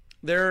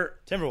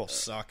 Timberwolves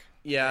suck.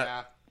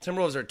 yeah.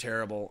 Timberwolves are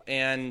terrible,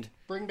 and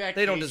Bring back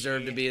they don't KG.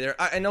 deserve to be there.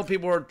 I know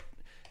people were.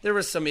 There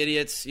was some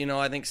idiots,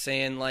 I think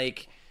saying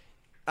like.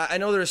 I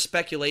know there was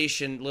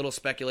little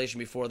speculation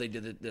before they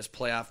did this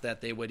playoff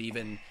that they would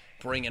even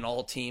bring in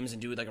all teams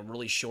and do like a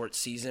really short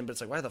season. But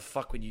it's like, why the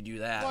fuck would you do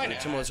that? Why The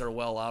not? Timberwolves are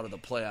well out of the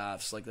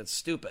playoffs. Like that's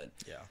stupid.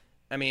 Yeah.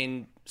 I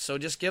mean, so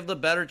just give the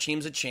better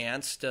teams a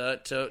chance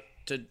to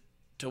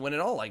win it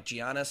all. Like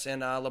Giannis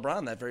and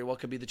LeBron, that very well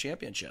could be the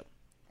championship.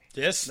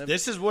 This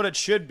is what it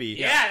should be.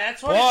 Yeah,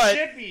 that's what But, it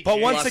should be. but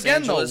Jay. once Los again,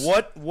 Angeles.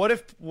 though,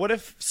 what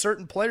if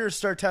certain players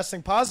start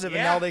testing positive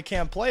and Yeah. now they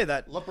can't play?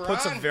 That LeBron.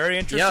 puts a very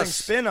interesting Yes.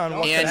 spin on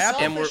what could and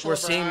happen. and we're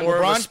Selfish seeing LeBron. more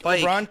of a LeBron,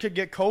 spike. LeBron could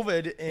get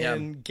COVID in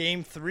Yeah.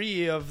 Game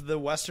 3 of the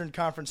Western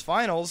Conference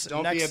Finals.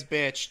 Don't be a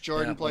bitch.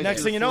 Jordan played. Next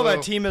through thing you know, flu.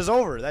 that team is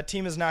over. That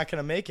team is not going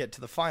to make it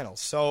to the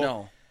finals. So,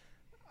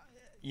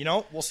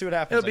 No, we'll see what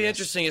happens. it'll be I guess.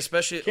 interesting,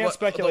 especially Can't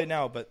speculate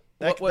now, but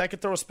that what-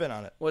 could throw a spin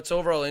on it. What's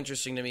overall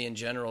interesting to me in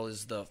general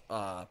is the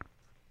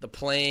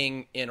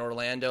playing in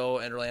Orlando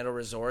and Orlando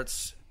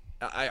resorts.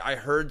 I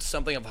heard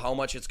something of how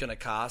much it's going to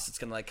cost. It's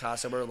going to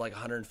cost over like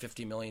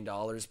 $150 million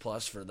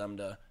plus for them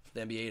for the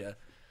NBA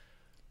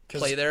to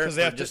play there because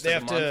they for have to. just They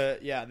like have a month.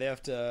 to. They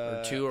have to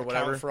Or two or account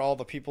whatever. for all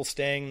the people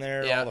staying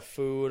there, Yeah. all the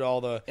food, all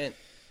the And,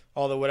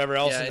 whatever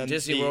else. yeah, and and then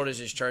Disney the, World is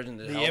just charging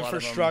the the hell out of them.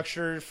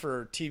 infrastructure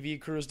for TV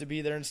crews to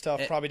be there and stuff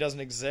And- probably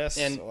doesn't exist.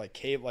 and- So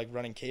like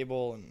running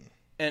cable and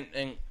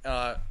And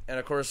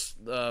of course,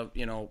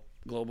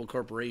 global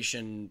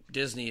corporation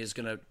Disney is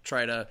going to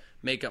try to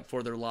make up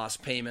for their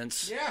lost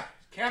payments. Yeah,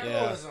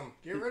 capitalism.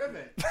 Get rid of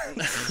it.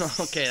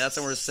 Okay, that's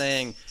what we're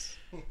saying.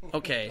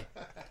 Okay,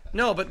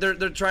 no, but they're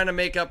trying to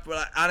make up.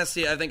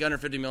 Honestly, I think under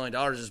 $50 million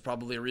is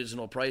probably a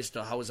reasonable price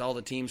to house all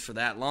the teams for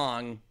that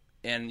long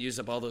and use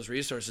up all those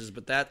resources.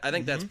 But I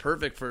think that's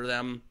perfect for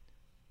them.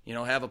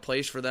 Have a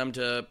place for them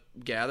to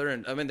gather,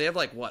 and I mean they have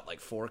like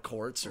 4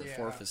 courts or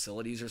 4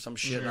 facilities or some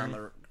shit on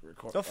the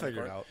record. they'll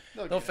figure it out.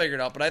 They'll figure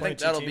it out. But I think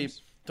 22 that'll teams.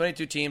 be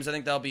 22 teams. I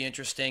think that'll be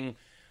interesting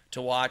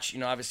to watch.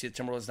 Obviously the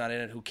Timberwolves not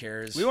in it. Who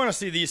cares? We want to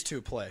see these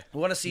two play. We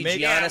want to see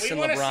Make- Giannis we and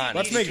wanna see LeBron.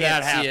 Let's You make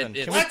can't that see happen.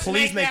 it. Can we Let's please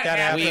make make that that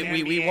happen? happen.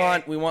 We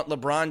NBA. want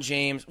LeBron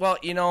James. Well,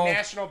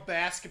 National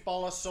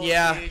Basketball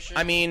Association. yeah.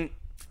 I mean,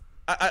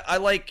 I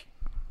like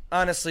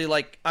honestly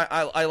like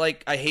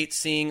I hate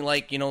seeing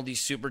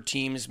these super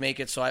teams make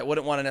it. So I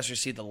wouldn't want to necessarily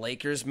see the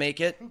Lakers make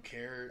it. Who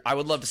cares? I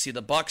would love to see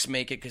the Bucks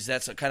make it because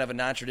that's a kind of a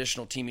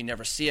non-traditional team. You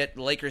never see it.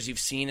 The Lakers you've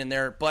seen in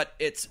there, but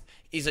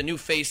he's a new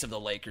face of the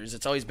Lakers.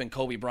 It's always been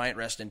Kobe Bryant,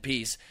 rest in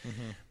peace.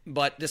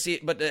 But to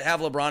have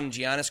LeBron and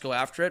Giannis go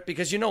after it,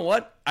 because you know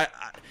what, I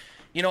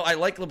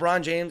like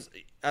LeBron James.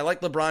 I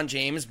like LeBron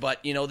James, but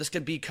this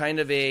could be kind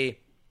of a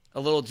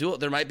little duel.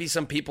 There might be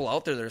some people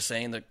out there that are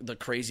saying the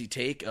crazy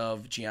take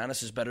of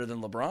Giannis is better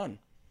than LeBron.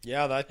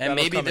 Yeah, And that'll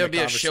maybe come there'll into be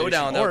a conversation.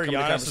 showdown that'll Or come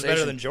into Giannis is better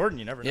conversation. than Jordan.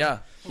 You never know.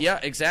 Yeah,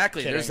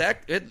 exactly. Kidding. There's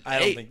that. I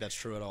don't think that's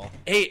true at all.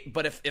 Hey,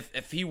 but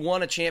if he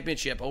won a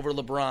championship over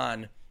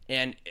LeBron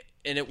and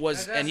it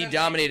was That and he doesn't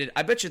dominated,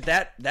 I bet you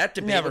that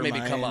debate Never would maybe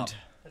come up. mind.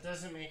 That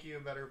doesn't make you a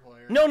better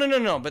player.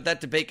 No. But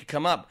that debate could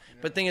come up.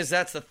 But thing is,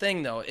 that's the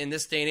thing though. In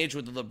this day and age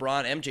with the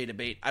LeBron MJ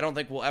debate, I don't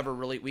think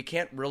we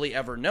can't really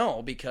ever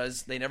know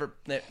because they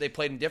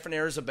played in different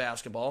eras of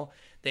basketball.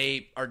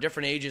 They are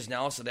different ages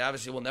now, so they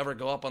obviously will never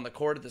go up on the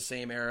court at the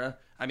same era.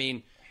 I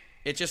mean,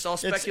 it's just all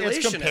speculation.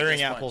 It's comparing at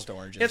this point. apples to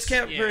oranges. It's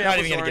comparing Not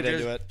apples even to gonna get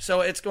oranges. into it.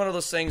 So it's one of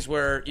those things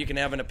where you can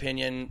have an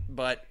opinion,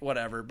 but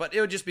whatever. But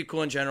it would just be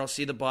cool in general.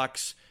 See the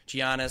Bucks,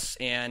 Giannis,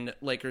 and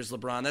Lakers,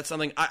 LeBron. That's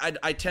something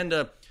I tend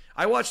to.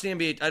 I watch the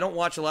NBA. I don't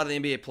watch a lot of the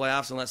NBA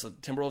playoffs unless the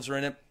Timberwolves are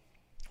in it.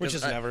 Which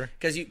is never.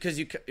 Because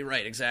you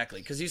right,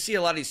 exactly. Because you see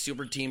a lot of these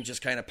super teams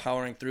just kind of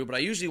powering through. But I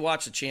usually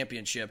watch the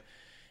championship,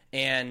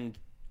 and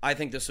I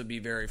think this would be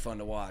very fun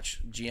to watch.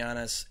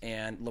 Giannis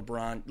and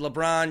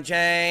LeBron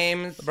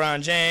James.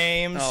 LeBron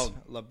James. Oh.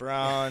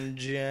 LeBron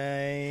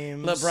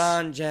James.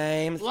 LeBron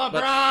James.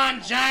 LeBron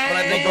James. But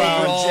I think LeBron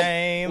overall,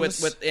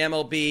 James. with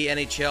MLB,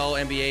 NHL,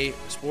 NBA,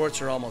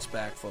 sports are almost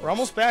back, folks. We're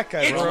almost back,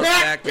 guys. It's We're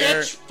back, back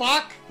there. bitch.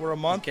 Fuck. We're a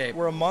month. Okay.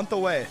 We're a month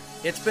away.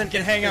 It's been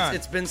hang on.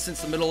 It's been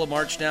since the middle of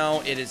March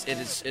now. It is.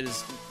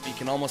 You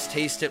can almost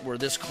taste it. We're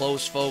this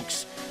close,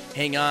 folks.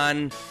 Hang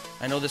on.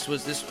 I know this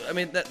was this. I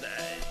mean,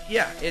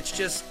 yeah. It's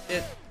just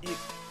it.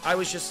 I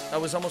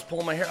was almost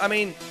pulling my hair. I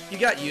mean, you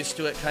got used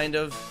to it, kind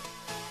of.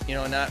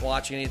 Not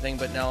watching anything,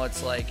 but now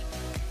it's like,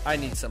 I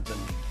need something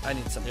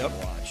to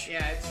watch.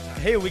 Yeah, it's time.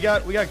 Hey, we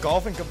got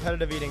golf and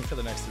competitive eating for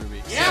the next 3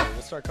 weeks. Yeah. So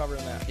we'll start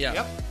covering that. Yeah.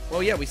 Yep.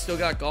 Well, yeah, we still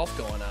got golf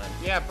going on.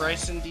 Yeah,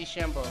 Bryson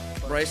DeChambeau.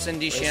 Bryson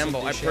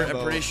DeChambeau. I'm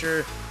DeChambeau. pretty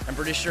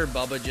sure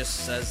Bubba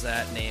just says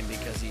that name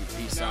because he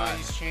saw No, it.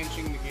 he's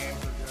changing the game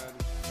for good.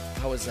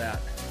 How was that?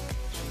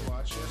 Did you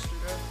watch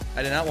yesterday?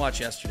 I did not watch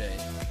yesterday.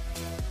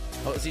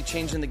 Oh, is he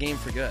changing the game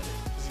for good?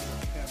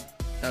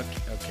 Okay,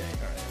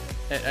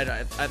 all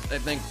right. I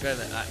think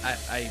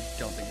I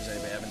don't think there's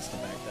any evidence to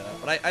back that up.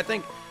 But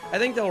I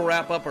think they'll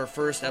wrap up our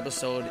first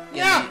episode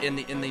in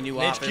the new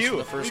office for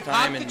the first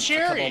time in a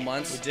couple of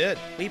months. We did.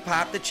 We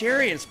popped the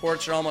cherry, and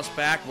sports are almost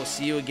back. We'll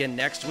see you again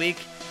next week.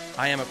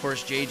 I am, of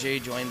course,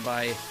 JJ, joined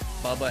by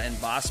Bubba and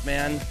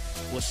Bossman.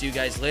 We'll see you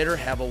guys later.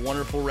 Have a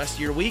wonderful rest of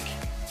your week.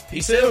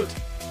 Peace out.